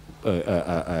through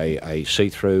a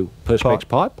see-through Perspex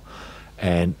pipe,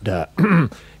 and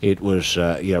it was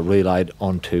relayed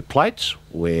onto plates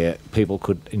where people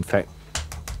could, in fact,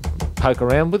 poke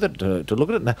around with it to look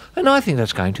at it. And I think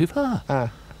that's going too far.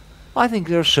 I think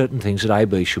there are certain things that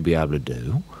AB should be able to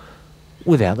do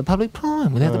without the public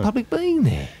prying, without the public being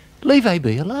there. Leave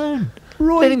AB alone.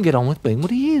 Roy, let him get on with being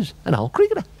what he is, an old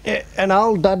cricketer. An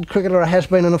old dud cricketer, a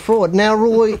has-been and a fraud. Now,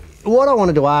 Roy, what I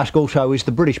wanted to ask also is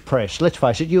the British press. Let's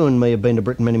face it, you and me have been to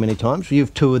Britain many, many times.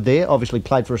 You've toured there, obviously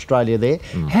played for Australia there.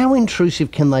 How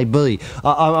intrusive can they be?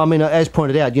 I mean, as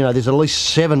pointed out, you know, there's at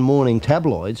least 7 morning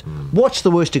tabloids. What's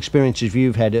the worst experiences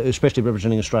you've had, especially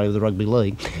representing Australia with the Rugby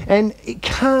League? And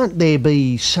can't there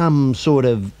be some sort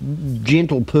of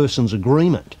gentle person's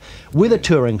agreement with a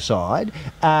touring side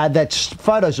that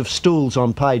photos of stools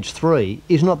on page 3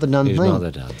 is not the done thing? Not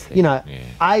the done thing. You know,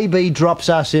 AB drops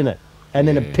us in it. And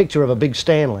then a picture of a big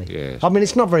Stanley. Yes. I mean,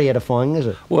 it's not very edifying, is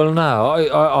it? Well, no.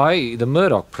 The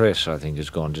Murdoch press, I think, has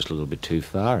gone just a little bit too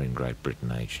far in Great Britain,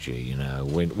 HG. You know,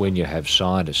 when you have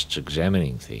scientists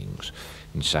examining things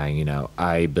and saying, you know,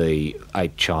 AB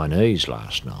ate Chinese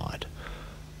last night,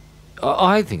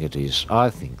 I think it is. I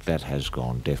think that has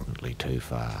gone definitely too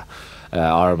far.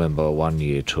 I remember one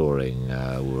year touring,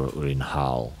 we were in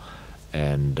Hull,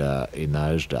 and in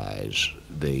those days,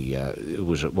 it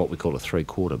was what we call a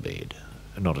 3/4 bed,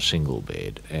 not a single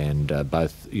bed, and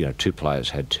both, you know, 2 players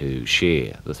had to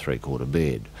share the 3/4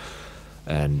 bed,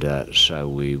 and so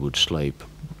we would sleep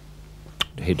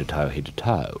head to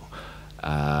toe,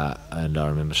 and I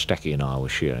remember Stacky and I were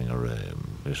sharing a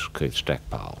room. This was Keith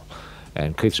Stackpole,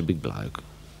 and Keith's a big bloke,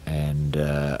 and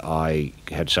I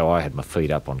had my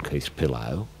feet up on Keith's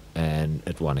pillow, and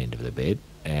at one end of the bed,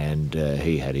 and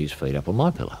he had his feet up on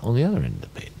my pillow on the other end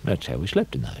of the bed. That's how we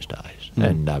slept in those days.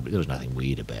 And there was nothing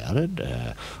weird about it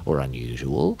or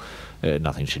unusual,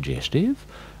 nothing suggestive.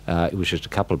 It was just a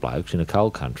couple of blokes in a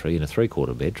cold country in a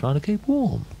 3/4 bed trying to keep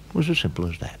warm. It was as simple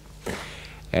as that.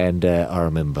 And I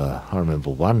remember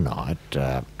one night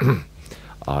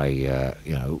I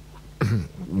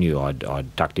knew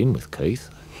I'd tucked in with Keith,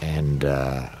 and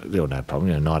there was no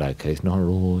problem. You know, night, Keith, night,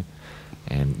 Roy,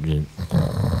 and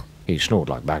he snored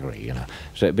like buggery, you know.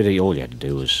 So, but all you had to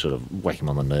do was sort of whack him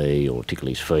on the knee or tickle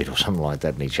his feet or something like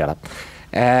that, and he'd shut up.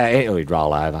 Or he'd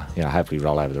roll over, you know, hopefully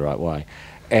roll over the right way.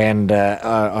 And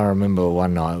I remember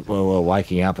one night we were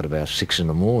waking up at about 6 in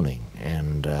the morning,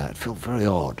 and it felt very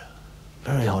odd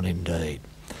indeed.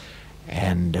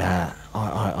 And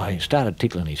I started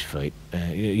tickling his feet.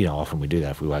 You know, often we do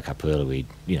that if we woke up early.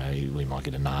 We might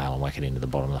get a nail and whack it into the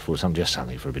bottom of the foot, just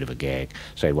something for a bit of a gag.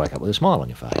 So you'd wake up with a smile on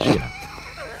your face, you know.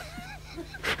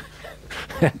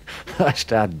 I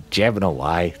started jabbing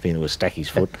away, thinking it was Stacky's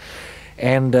foot,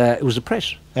 and it was the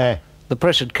press. The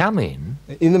press had come in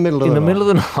the middle of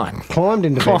the night, climbed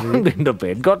into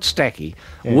bed, got Stacky,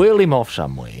 wheeled him off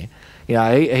somewhere. You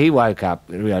know, he woke up,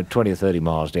 20 or 30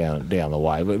 miles down the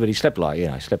way, but he slept like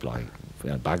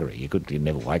buggery. You'd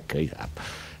never wake Keith up.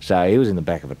 So he was in the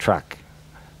back of a truck,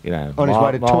 on his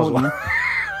way to Taunton.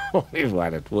 His way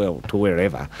to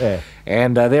wherever. Yeah.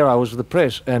 And there I was with the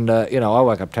press, and I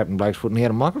woke up tapping Blake's foot, and he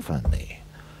had a microphone there,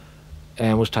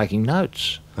 and was taking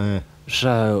notes.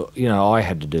 So I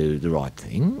had to do the right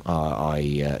thing.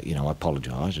 I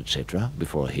apologised, etc.,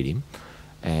 before I hit him,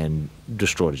 and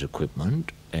destroyed his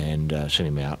equipment, and sent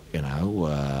him out, in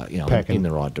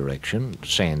the right direction.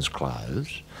 Sans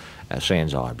clothes,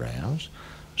 sans eyebrows,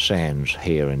 sans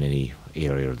hair in any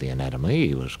area of the anatomy.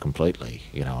 He was completely,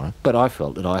 but I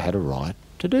felt that I had a right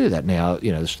to do that. Now,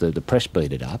 the press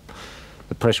beat it up.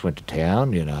 The press went to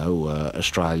town,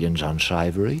 Australians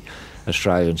unsavoury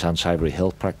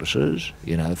health practices,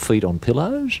 feet on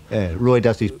pillows. Roy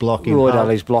does his block in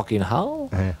Hull.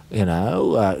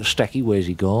 Stacky, where's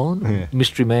he gone?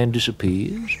 Mystery man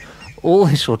disappears. All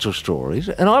these sorts of stories,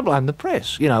 and I blame the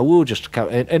press. We were just,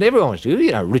 and everyone was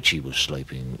doing. Richie was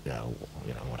sleeping.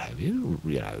 What have you?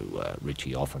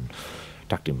 Richie often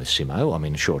tucked in with Simo. I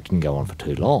mean, sure, it didn't go on for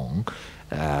too long.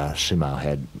 Simo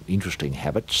had interesting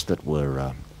habits that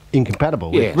were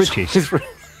incompatible with Richie's.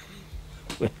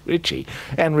 Richie,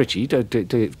 to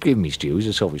give him his due, he's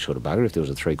a selfish sort of bugger. If there was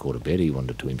a 3/4 bed, he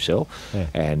wanted it to himself.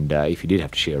 And if you did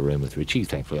have to share a room with Richie,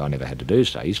 thankfully I never had to do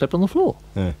so. He slept on the floor.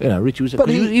 Richie was,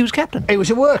 he was captain. He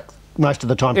was at work most of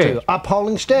the time too,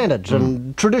 upholding standards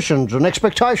and traditions and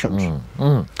expectations.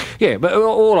 Yeah, but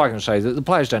all I can say is that the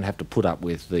players don't have to put up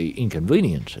with the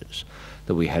inconveniences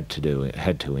that we had to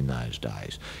in those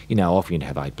days. Often you'd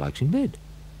have 8 blokes in bed.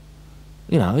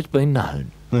 It's been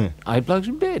known. 8 blokes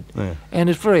in bed. And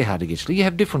it's very hard to get sleep. You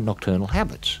have different nocturnal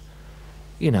habits.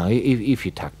 If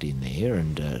you're tucked in there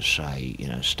and say,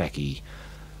 Stacky's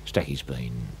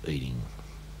been eating,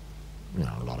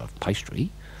 a lot of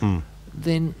pastry,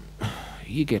 then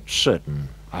you get certain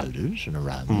odours and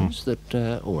aromas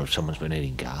that, or if someone's been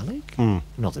eating garlic,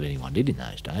 not that anyone did in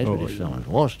those days, but if someone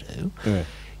was to,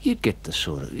 you'd get the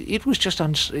sort of, it was just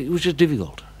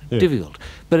difficult. Difficult,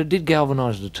 but it did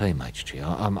galvanise the team, HG.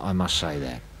 I must say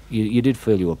that. You did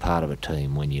feel you were part of a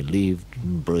team when you lived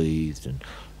and breathed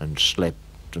and slept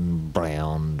cooked and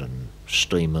browned and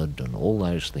steamed and all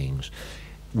those things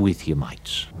with your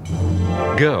mates.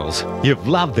 Girls, you've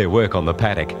loved their work on the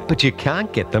paddock, but you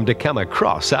can't get them to come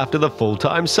across after the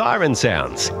full-time siren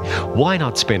sounds. Why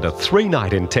not spend a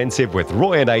 3-night intensive with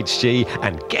Roy and HG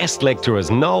and guest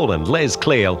lecturers Noel and Les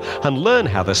Cleal and learn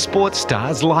how the sports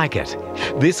stars like it?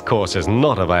 This course is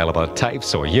not available at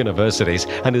TAFEs or universities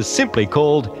and is simply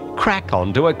called Crack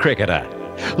On to a Cricketer.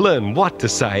 Learn what to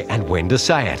say and when to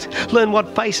say it. Learn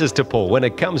what faces to pull when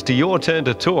it comes to your turn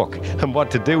to talk and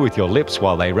what to do with your lips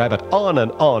while they rabbit on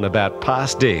and on about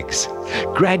past digs.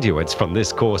 Graduates from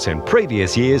this course in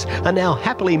previous years are now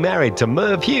happily married to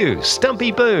Merv Hughes,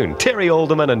 Stumpy Boone, Terry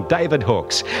Alderman and David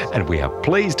Hooks. And we are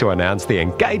pleased to announce the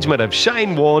engagement of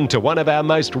Shane Warne to one of our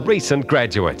most recent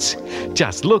graduates.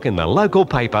 Just look in the local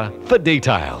paper for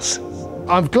details.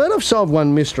 I'm glad I've solved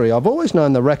one mystery. I've always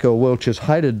known the Raquel Welchers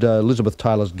hated Elizabeth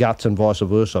Taylor's guts and vice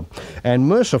versa. And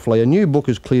mercifully, a new book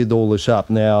has cleared all this up.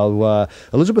 Now,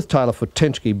 Elizabeth Taylor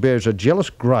Fortensky bears a jealous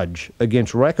grudge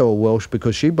against Raquel Welch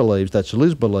because she believes, that's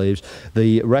Liz believes,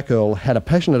 the Raquel had a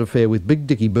passionate affair with Big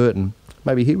Dickie Burton.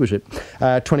 Maybe he was it,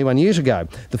 21 years ago.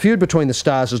 The feud between the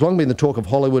stars has long been the talk of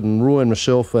Hollywood, and Roy and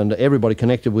myself and everybody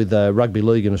connected with rugby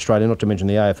league in Australia, not to mention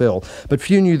the AFL, but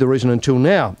few knew the reason until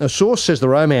now. A source says the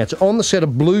romance on the set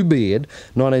of Bluebeard,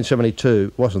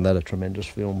 1972, wasn't that a tremendous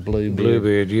film, Bluebeard?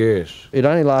 Bluebeard, yes. It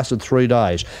only lasted 3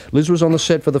 days. Liz was on the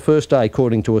set for the first day,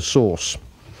 according to a source.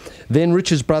 Then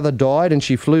Richard's brother died and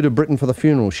she flew to Britain for the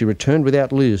funeral. She returned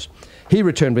without Liz. He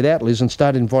returned without Liz and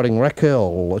started inviting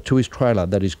Raquel to his trailer,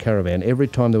 that is caravan, every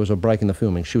time there was a break in the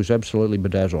filming. She was absolutely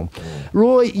bedazzled.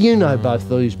 Roy, you know both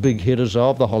these big hitters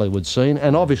of the Hollywood scene,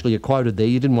 and obviously you're quoted there.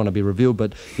 You didn't want to be revealed,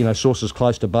 but, you know, sources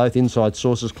close to both, inside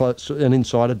sources, close, an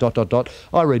insider, ...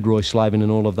 I read Roy Slaven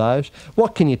and all of those.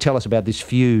 What can you tell us about this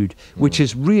feud, which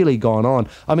has really gone on?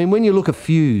 I mean, when you look at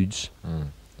feuds...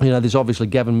 You know, there's obviously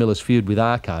Gavin Miller's feud with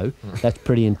Arco. That's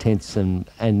pretty intense and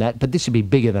that, but this would be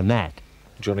bigger than that.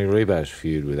 Johnny Rebo's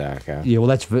feud with Arco. Yeah,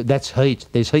 well, that's heat.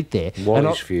 There's heat there.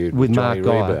 Wally's feud with Mark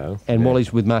Johnny Guy, Rebo. and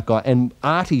Wally's with Mark Guy, and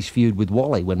Artie's feud with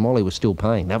Wally when Wally was still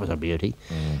paying. That was a beauty.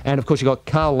 And of course, you got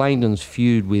Carl Langdon's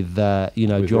feud with John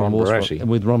Barassi.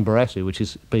 with Ron Barassi, which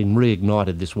has been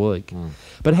reignited this week.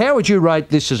 But how would you rate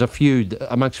this as a feud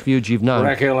amongst feuds you've known?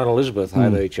 Raquel and Elizabeth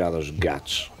hate each other's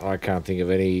guts. I can't think of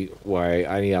any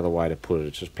other way to put it.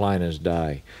 It's as plain as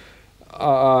day.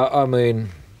 I mean,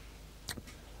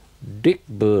 Dick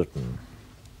Burton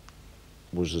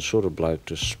was the sort of bloke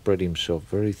to spread himself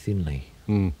very thinly.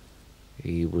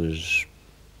 He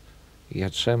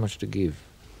had so much to give.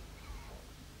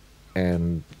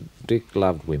 And Dick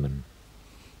loved women.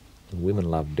 And women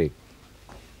loved Dick.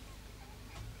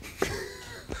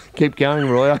 Keep going,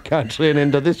 Roy. I can't see an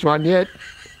end to this one yet.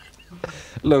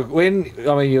 Look,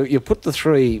 you put the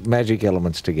 3 magic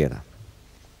elements together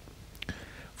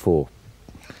for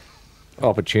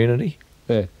opportunity,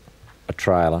 Yeah. a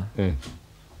trailer, Yeah.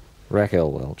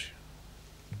 Raquel Welch,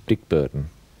 Dick Burton,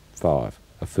 5,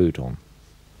 a futon.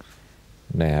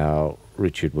 Now,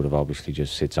 Richard would have obviously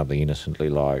just said something innocently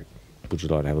like, would you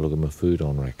like to have a look at my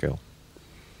futon, Raquel?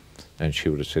 And she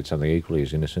would have said something equally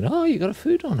as innocent. Oh, you got a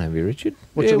futon, have you, Richard?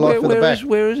 What's it like for the back?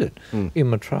 Where is it? In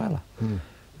my trailer.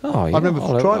 Oh, yeah, I've never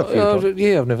tried a futon.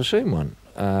 yeah, I've never seen one.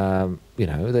 You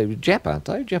know, they're Jap, aren't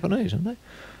they? Japanese, aren't they?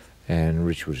 And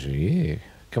Richard would say, yeah,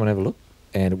 come and have a look.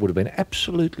 And it would have been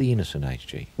absolutely innocent,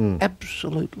 HG.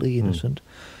 Absolutely innocent.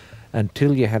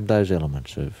 Until you had those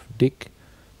elements of Dick,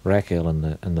 Raquel and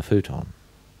the futon.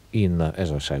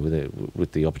 As I say,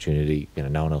 with the opportunity, you know,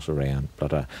 no one else around.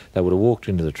 But they would have walked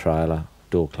into the trailer,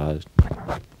 door closed.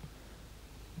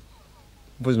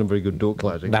 Wasn't a very good door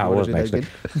closing. No, it wasn't actually.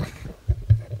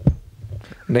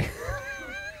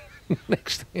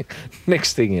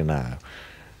 Next thing you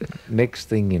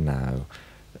know,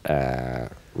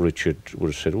 Richard would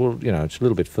have said, well, you know, it's a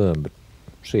little bit firm, but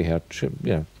see how,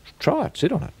 try it,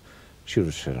 sit on it. She would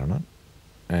have sat on it,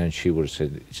 and she would have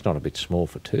said, it's not a bit small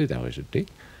for 2 though, is it, Dick?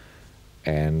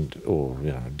 Or,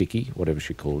 you know, Dickie, whatever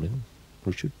she called him,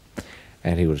 Richard.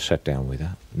 And he would have sat down with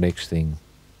her. Next thing,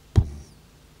 boom,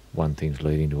 one thing's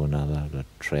leading to another. The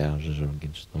trousers are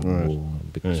against the wall,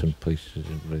 bits and pieces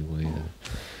everywhere.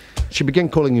 She began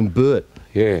calling him Bert.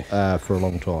 Yeah. For a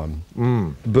long time.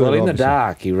 Bert, well, in the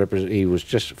dark, he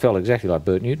felt exactly like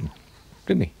Bert Newton,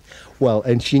 didn't he? Well,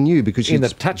 and she knew because in the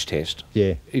touch test.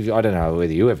 Yeah. I don't know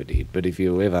whether you ever did, but if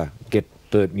you ever get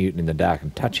Bert Newton in the dark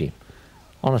and touch him,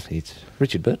 honestly, it's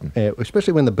Richard Burton. Yeah,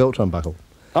 especially when the belt's unbuckled.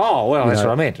 Oh, well, that's what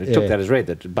I meant. It took that as read,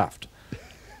 that it buffed.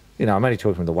 You know, I'm only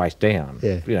talking from the waist down.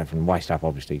 Yeah. You know, from the waist up,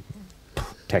 obviously,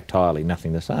 tactilely,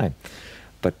 nothing the same.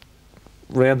 But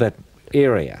round that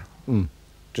area,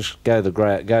 Just go the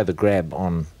grab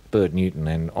on Bert Newton,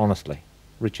 and honestly,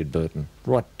 Richard Burton,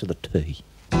 right to the T.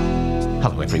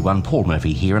 Hello everyone, Paul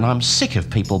Murphy here, and I'm sick of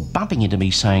people bumping into me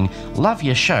saying, love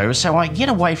your show, so I get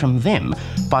away from them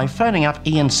by phoning up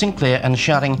Ian Sinclair and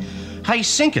shouting, hey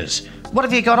Sinkers, what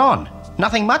have you got on?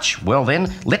 Nothing much? Well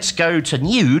then, let's go to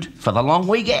Nude for the long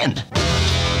weekend.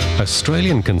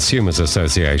 Australian Consumers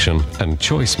Association and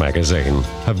Choice Magazine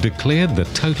have declared the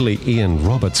Totally Ian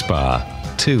Roberts Bar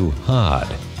too hard.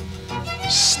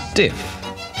 Stiff.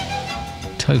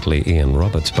 Totally Ian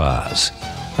Roberts bars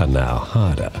are now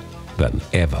harder than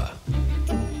ever.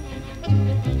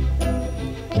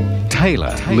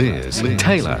 Taylor, Liz,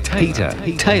 Taylor, Peter,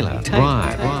 Taylor,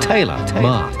 Ryan, Taylor,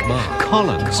 Mark,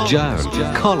 Collins, Joan,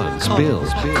 Collins, Bill,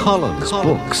 Collins,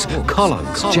 Brooks,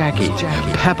 Collins, Jackie,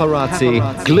 Paparazzi,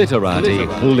 Glitterati,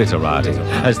 Literati.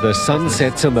 As the sun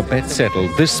sets and the bet's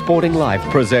settled, This Sporting Life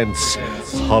presents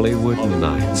Hollywood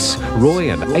Nights, Roy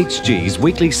and HG's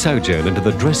weekly sojourn into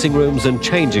the dressing rooms and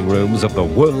changing rooms of the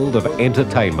world of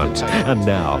entertainment. And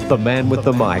now, the man with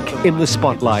the mic, in the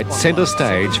spotlight, centre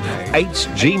stage,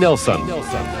 H.G. Nelson.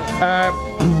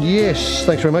 Yes,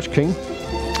 thanks very much, King.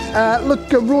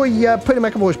 Look, Roy, Peter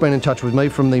McAvoy's been in touch with me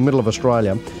from the middle of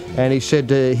Australia, and he said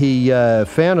he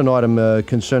found an item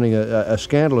concerning a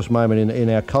scandalous moment in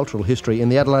our cultural history in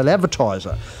the Adelaide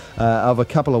Advertiser of a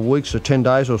couple of weeks or 10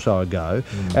 days or so ago,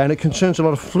 and it concerns a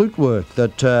lot of flute work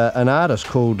that an artist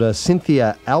called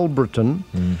Cynthia Albritton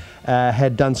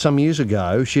had done some years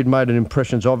ago. She'd made an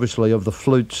impressions, obviously, of the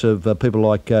flutes of people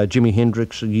like Jimi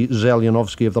Hendrix,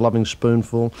 Zalyanovsky of the Loving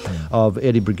Spoonful, of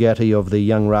Eddie Brigatti of the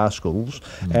Young Rascals,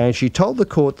 and she told the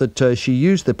court that she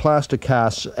used the plaster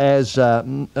casts as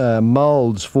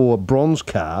moulds for bronze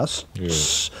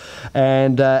casts,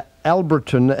 and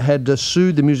Albritton had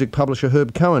sued the music publisher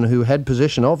Herb Cohen, who had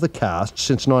possession of the casts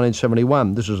since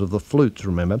 1971. This was of the flutes,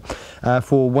 remember,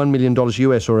 for $1 million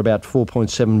US, or about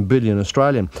 4.7 billion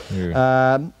Australian.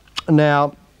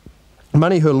 Now,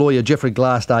 money her lawyer Geoffrey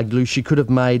Glass argued she could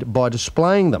have made by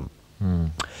displaying them.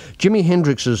 Jimi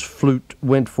Hendrix's flute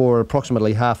went for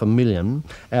approximately $500,000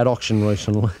 at auction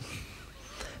recently.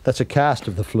 That's a cast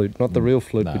of the flute, not the real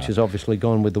flute, which has obviously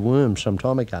gone with the worms some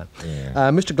time ago.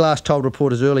 Mr. Glass told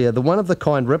reporters earlier the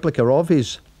one-of-the-kind replica of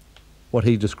his, what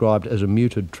he described as a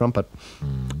muted trumpet,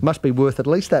 must be worth at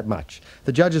least that much.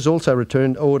 The judges also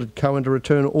ordered Cohen to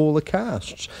return all the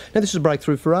casts. Now, this is a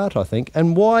breakthrough for art, I think.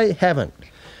 And why haven't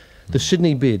the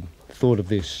Sydney bid thought of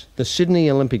this? The Sydney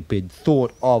Olympic bid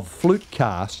thought of flute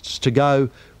casts to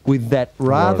go with that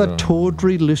rather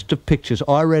tawdry list of pictures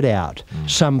I read out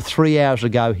some 3 hours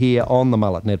ago here on the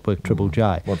Mullet Network, Triple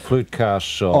J. What, flute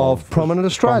casts of prominent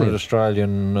Australians?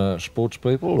 Prominent Australian sports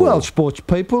people? Well, sports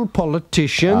people,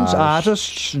 politicians,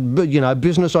 artists, you know,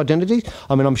 business identities.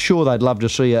 I mean, I'm sure they'd love to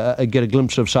see get a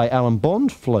glimpse of, say, Alan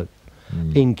Bond's flute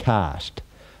in cast.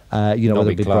 You know,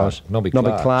 Nobby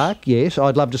Clark, yes.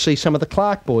 I'd love to see some of the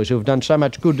Clark boys who have done so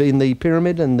much good in the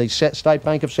Pyramid and the State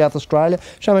Bank of South Australia.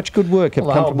 So much good work have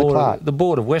come from the Clark. The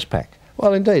board of Westpac.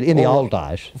 Well, indeed, in the old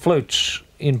days. Flutes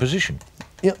in position.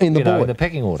 In the board. In the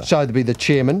pecking order. So there'd be the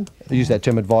chairman, use that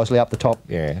term advisedly, up the top.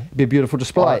 Yeah. It'd be a beautiful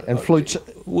display. And flutes...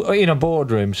 In a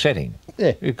boardroom setting.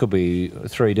 Yeah. It could be a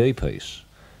 3D piece.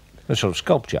 A sort of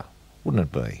sculpture, wouldn't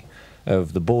it be?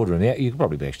 Of the boardroom. You could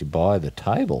probably actually buy the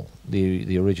table,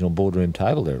 the original boardroom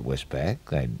table there at Westpac.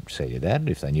 They'd sell you that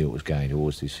if they knew it was going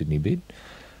towards the Sydney bid.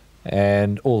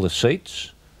 And all the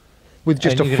seats. With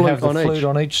just a flute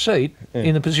on each seat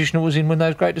in the position it was in when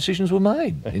those great decisions were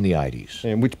made in the 80s.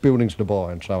 And which buildings to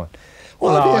buy and so on.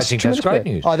 Well, I think that's great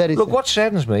news. Oh, that is. Look, what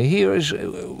saddens me here is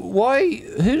who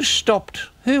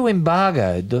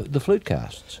embargoed the flute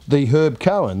casts? The Herb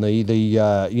Cohen,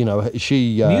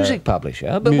 music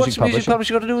publisher. But what's the music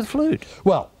publisher got to do with flute?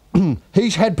 Well,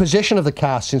 he's had possession of the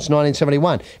cast since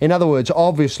 1971. In other words,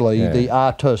 obviously, the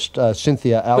artist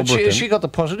Cynthia Albritton... But she got the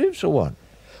positives or what?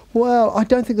 Well, I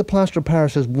don't think the plaster of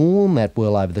Paris has worn that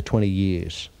well over the 20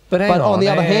 years. But on the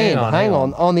other hand,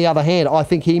 on the other hand, I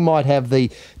think he might have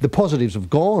the positives have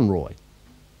gone, Roy.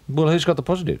 Well, who's got the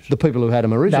positives? The people who had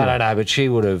him originally. No, but she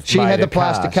would have. She had the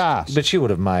plaster cast. But she would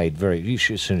have made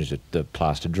as soon as the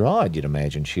plaster dried, you'd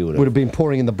imagine she would have. Would have been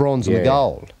pouring in the bronze and the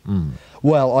gold.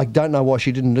 Well, I don't know why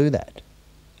she didn't do that.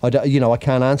 I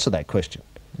can't answer that question.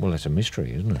 Well, that's a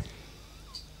mystery, isn't it?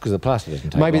 Because the plaster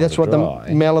doesn't take Maybe that's what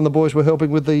Mel and the boys were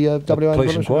helping with the WA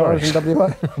police inquiries.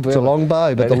 It's a long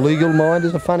bow, but the legal mind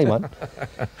is a funny one.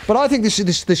 But I think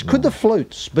this could the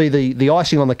flutes be the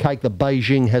icing on the cake that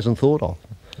Beijing hasn't thought of?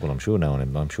 Well, I'm sure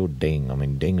I'm sure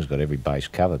Deng's got every base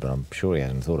covered, but I'm sure he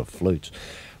hasn't thought of flutes.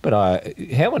 But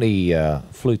how many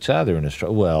flutes are there in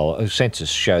Australia? Well, a census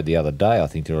showed the other day, I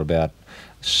think there are about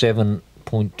 7.2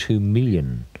 3.2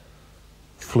 million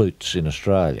flutes in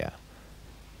Australia.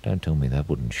 Don't tell me that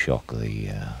wouldn't shock the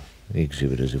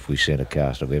exhibitors if we sent a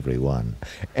cast of every one.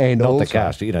 And not also, the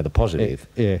cast, the positive.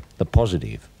 Yeah. The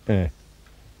positive. Yeah.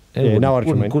 It know what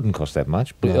you mean. wouldn't cost that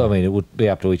much. But, No. I mean, it would be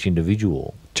up to each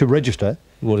individual. To register.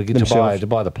 Well, to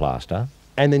buy the plaster.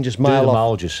 And then just do mail the off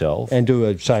mould yourself. and do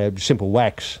a simple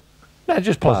wax. No,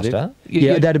 just Positive. plaster.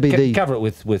 Yeah, that'd be the... Cover it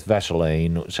with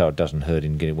Vaseline so it doesn't hurt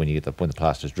when the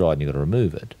plaster's dried and you've got to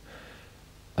remove it.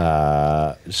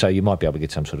 So you might be able to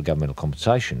get some sort of governmental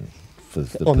compensation for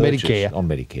the On purchase. Medicare. On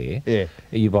Medicare. Yeah.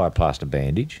 You buy a plaster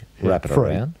bandage, wrap it free.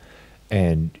 around,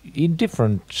 and in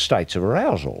different states of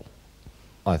arousal,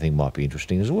 I think might be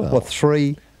interesting as well. What,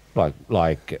 three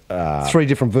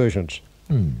different versions?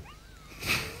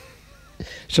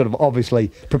 Sort of obviously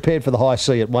prepared for the high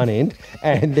C at one end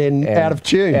and then out of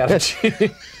tune. Out of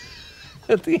tune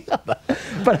at the other.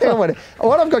 But hang on a minute.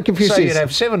 What I've got confused So is... you'd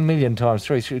have 7 million times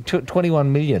 3,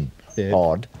 21 million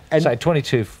odd. And- Say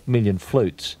 22 million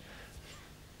flutes.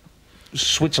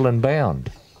 Switzerland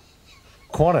bound.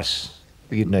 Qantas.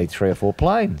 You'd need 3 or 4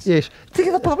 planes. Yes. Think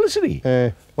of the publicity.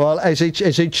 Well, as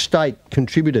each state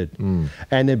contributed,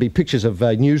 and there'd be pictures of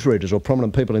newsreaders or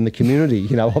prominent people in the community,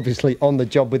 obviously on the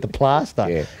job with the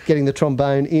plaster, getting the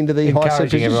trombone into the high C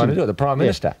Encouraging everyone to do it. The Prime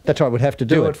Minister. That's right, would have to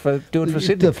do it. For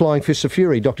Sydney. The Flying Fists of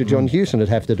Fury, Dr. John Hewson would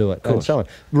have to do it, and so on.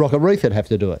 Rocket Reith would have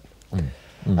to do it.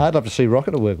 I'd love to see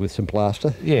Rocket to work with some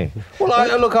plaster. Yeah. Well,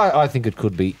 I think it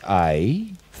could be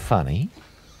funny.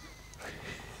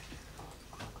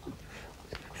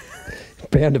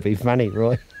 Bound to be funny,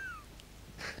 Roy.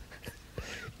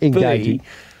 Engaging. B,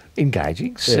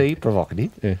 engaging. C,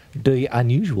 provocative. Yeah. D,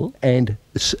 unusual. And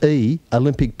E,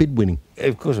 Olympic bid winning.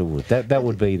 Of course it would. That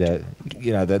would be the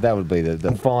that would be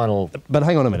the final. But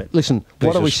hang on a minute. Listen,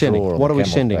 what are we sending? What are we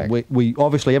sending? We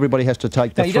obviously everybody has to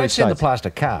take the No, you three don't send the states. plaster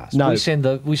cast. No. We send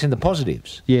the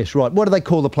positives. Yes, right. What do they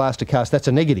call the plaster cast? That's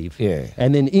a negative. Yeah.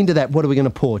 And then into that, what are we going to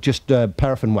pour? Just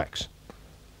paraffin wax.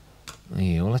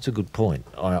 Yeah, well, that's a good point.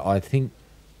 I think.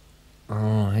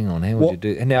 Oh, hang on. How would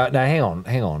you do? Now, hang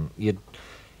on.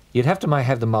 You'd have to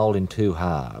have the mould in 2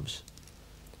 halves,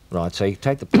 right? So you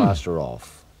take the plaster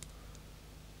off,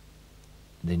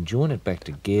 then join it back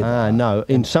together. No.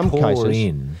 In some pour cases,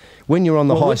 in. when you're on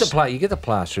the With high... you get the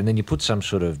plaster and then you put some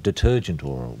sort of detergent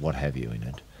or what have you in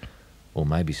it, or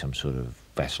maybe some sort of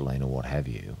Vaseline or what have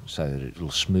you, so that it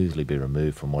will smoothly be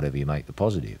removed from whatever you make the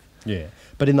positive. Yeah.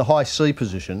 But in the high C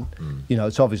position,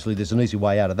 it's obviously there's an easy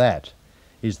way out of that.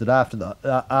 Is that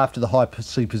after the high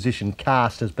C position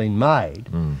cast has been made,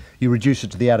 you reduce it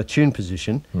to the out of tune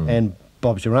position, and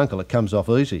Bob's your uncle. It comes off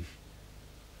easy.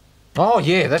 Oh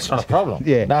yeah, that's not a problem.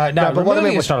 Yeah. No, but what I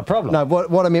meant was not a problem. No,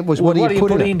 what I meant was what do do you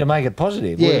put in to make it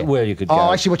positive? Yeah. Where you could go. Oh,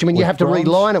 I see what you mean. You have to bronze.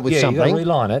 reline it with something. Yeah, you got to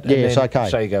reline it. and Yes, then, okay.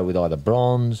 So you go with either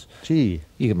bronze. Gee.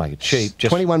 You can make it cheap.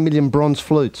 Just 21 million bronze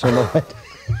flutes on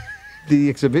the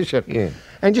exhibition. Yeah.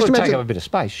 And just It'll imagine take up a bit of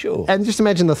space, sure. And just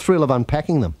imagine the thrill of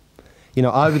unpacking them.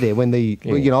 Over there when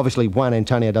obviously Juan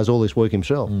Antonio does all this work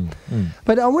himself.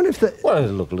 But I wonder if Well,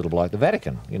 it'll look a little like the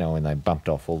Vatican, when they bumped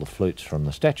off all the flutes from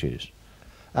the statues.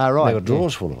 Right. They got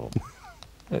drawers full of them.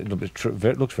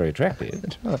 It looks very attractive.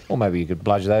 Or maybe you could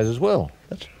bludge those as well.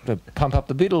 To pump up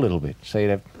the bid a little bit. So you'd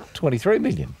have 23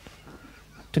 million.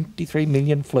 23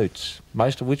 million flutes,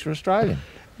 most of which are Australian.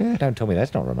 Yeah. Don't tell me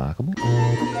that's not remarkable.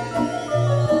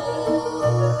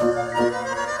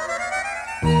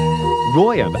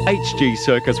 Roy and HG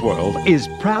Circus World is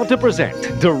proud to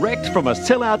present, direct from a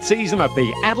sellout season at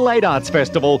the Adelaide Arts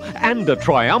Festival and a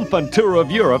triumphant tour of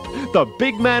Europe, the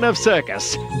big man of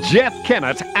circus, Jeff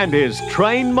Kennett and his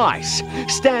trained mice.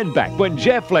 Stand back when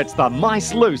Jeff lets the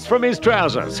mice loose from his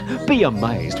trousers. Be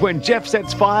amazed when Jeff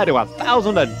sets fire to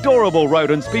 1,000 adorable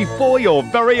rodents before your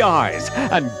very eyes.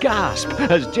 And gasp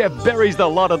as Jeff buries the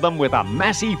lot of them with a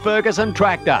Massey Ferguson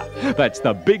tractor. That's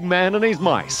the big man and his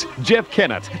mice, Jeff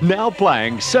Kennett, now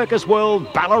playing Circus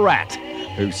World Ballarat.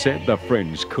 Who said the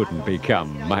fringe couldn't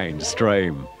become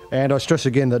mainstream? And I stress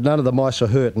again that none of the mice are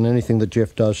hurt in anything that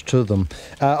Jeff does to them.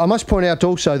 I must point out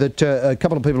also that a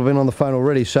couple of people have been on the phone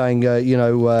already saying,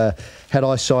 had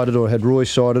I sighted or had Roy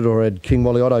sighted or had King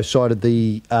Waliotto sighted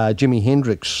the Jimi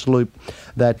Hendrix sloop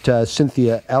that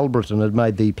Cynthia Alberton had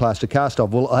made the plaster cast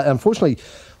of. Well, unfortunately,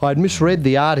 I'd misread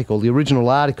the article, the original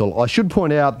article. I should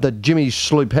point out that Jimmy's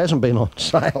sloop hasn't been on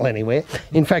sale anywhere.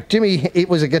 In fact, it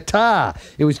was a guitar.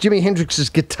 It was Jimi Hendrix's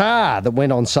guitar that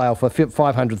went on sale for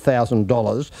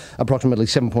 $500,000, approximately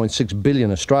 7.6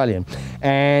 billion Australian.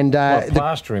 And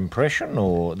plaster impression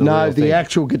or the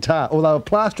actual guitar. Although a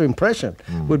plaster impression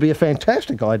would be a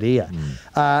fantastic idea,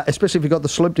 especially if you got the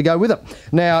sloop to go with it.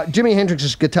 Now, Jimi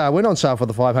Hendrix's guitar went on sale for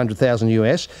the $500,000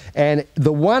 US, and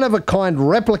the one-of-a-kind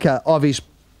replica of his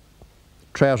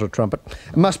trouser trumpet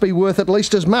must be worth at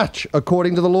least as much,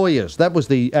 according to the lawyers. That was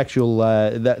the actual.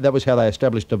 That was how they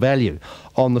established the value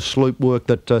on the sloop work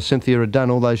that Cynthia had done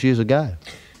all those years ago.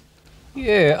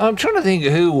 Yeah, I'm trying to think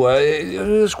who.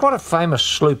 There's quite a famous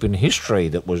sloop in history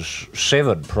that was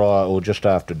severed prior or just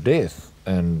after death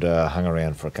and hung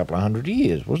around for a couple of hundred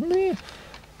years, wasn't there?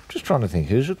 Just trying to think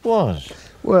whose it was.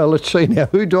 Well, let's see now.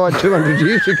 Who died 200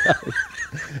 years ago?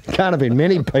 Can't have been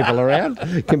many people around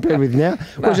compared with now.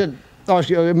 No. Was it? I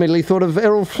immediately thought of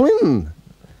Errol Flynn.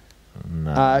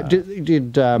 No.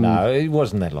 No, it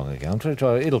wasn't that long ago. I'm trying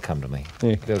to. It'll come to me.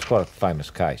 Yeah. There was quite a famous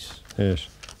case. Yes.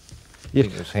 I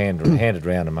think it was handed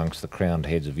round amongst the crowned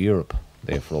heads of Europe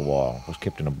there for a while. It was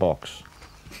kept in a box.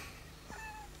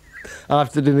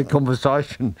 After the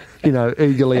conversation,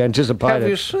 eagerly anticipated. Have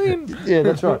you seen? Yeah,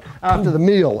 that's right. After the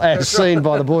meal, as seen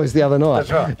by the boys the other night.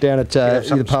 That's right. Down at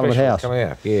the Parliament House. Come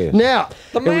out, yeah. Now,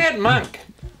 the Mad Monk.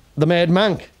 The Mad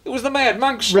Monk. It was the Mad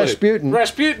Monk sloop.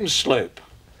 Rasputin's sloop.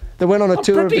 They went on a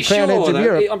tour of the crowned heads of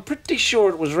Europe. I'm pretty sure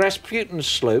it was Rasputin's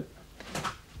sloop.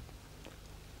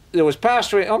 There was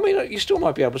pastoring. I mean, you still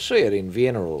might be able to see it in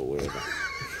Vienna or wherever.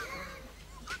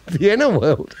 Vienna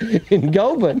World in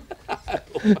Goulburn.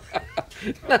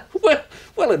 No,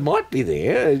 well, it might be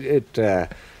there.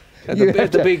 At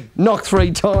the big knock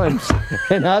 3 times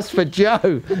and ask for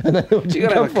Joe. And then you got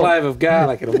to have a clave of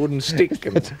garlic and a wooden stick.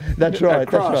 And that's right.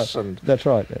 Cross that's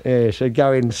right. Yeah, so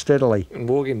go in steadily and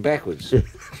walk in backwards,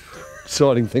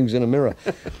 sighting things in a mirror.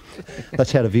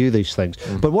 That's how to view these things.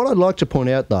 But what I'd like to point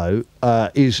out, though,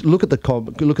 is look at the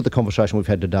conversation we've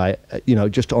had today.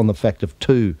 Just on the fact of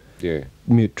 2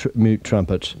 mute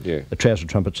trumpets, the trouser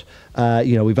trumpets.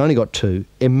 We've only got 2.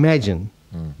 Imagine.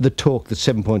 The talk, the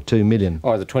 7.2 million.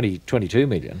 Oh, the 22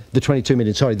 million. The 22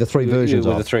 million, sorry, the 3 versions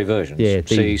of. The 3 versions. Yeah.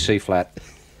 C flat.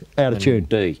 Out of tune.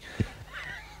 D.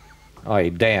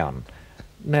 Down.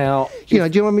 Now... do you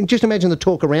know what I mean? Just imagine the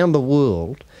talk around the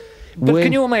world. But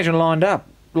can you imagine lined up,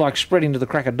 like spreading to the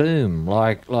crack of doom,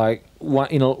 like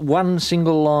one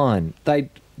single line?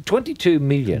 22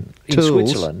 million in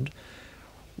Switzerland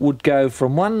would go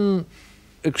from one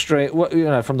extreme,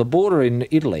 from the border in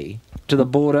Italy to the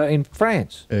border in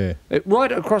France. Yeah.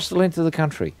 Right across the length of the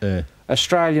country. Yeah.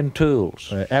 Australian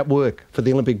tools. At work for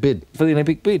the Olympic bid.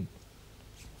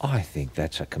 I think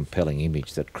that's a compelling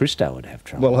image that Christo would have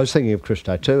trouble. Well, I was thinking of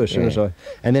Christo too, as soon as I...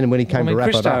 And then when he came to wrap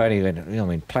it up... Christo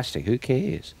only plastic, who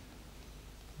cares?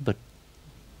 But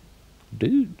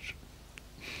dudes...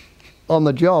 On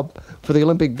the job for the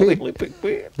Olympic bid.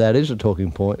 That is a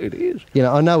talking point. It is.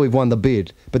 I know we've won the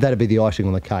bid, but that'd be the icing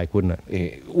on the cake, wouldn't it?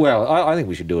 Yeah. Well, I think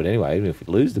we should do it anyway, even if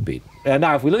we lose the bid.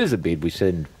 No, if we lose the bid, we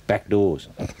send back doors.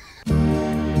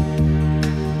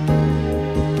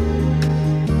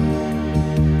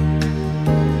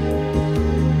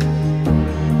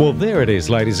 Well, there it is,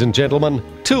 ladies and gentlemen.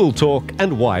 Tool talk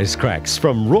and wisecracks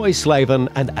from Roy Slaven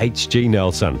and H.G.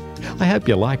 Nelson. I hope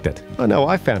you liked it. I know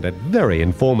I found it very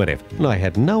informative, and I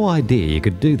had no idea you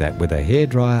could do that with a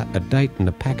hairdryer, a date and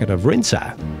a packet of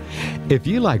Rinso. If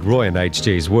you like Roy and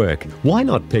H.G.'s work, why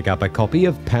not pick up a copy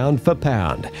of Pound for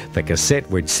Pound, the cassette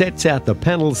which sets out the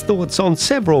panel's thoughts on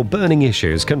several burning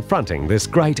issues confronting this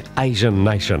great Asian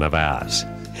nation of ours.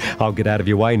 I'll get out of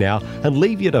your way now and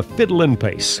leave you to fiddle in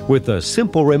peace with the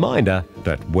simple reminder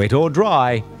that wet or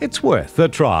dry, it's worth a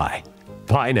try.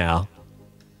 Bye now.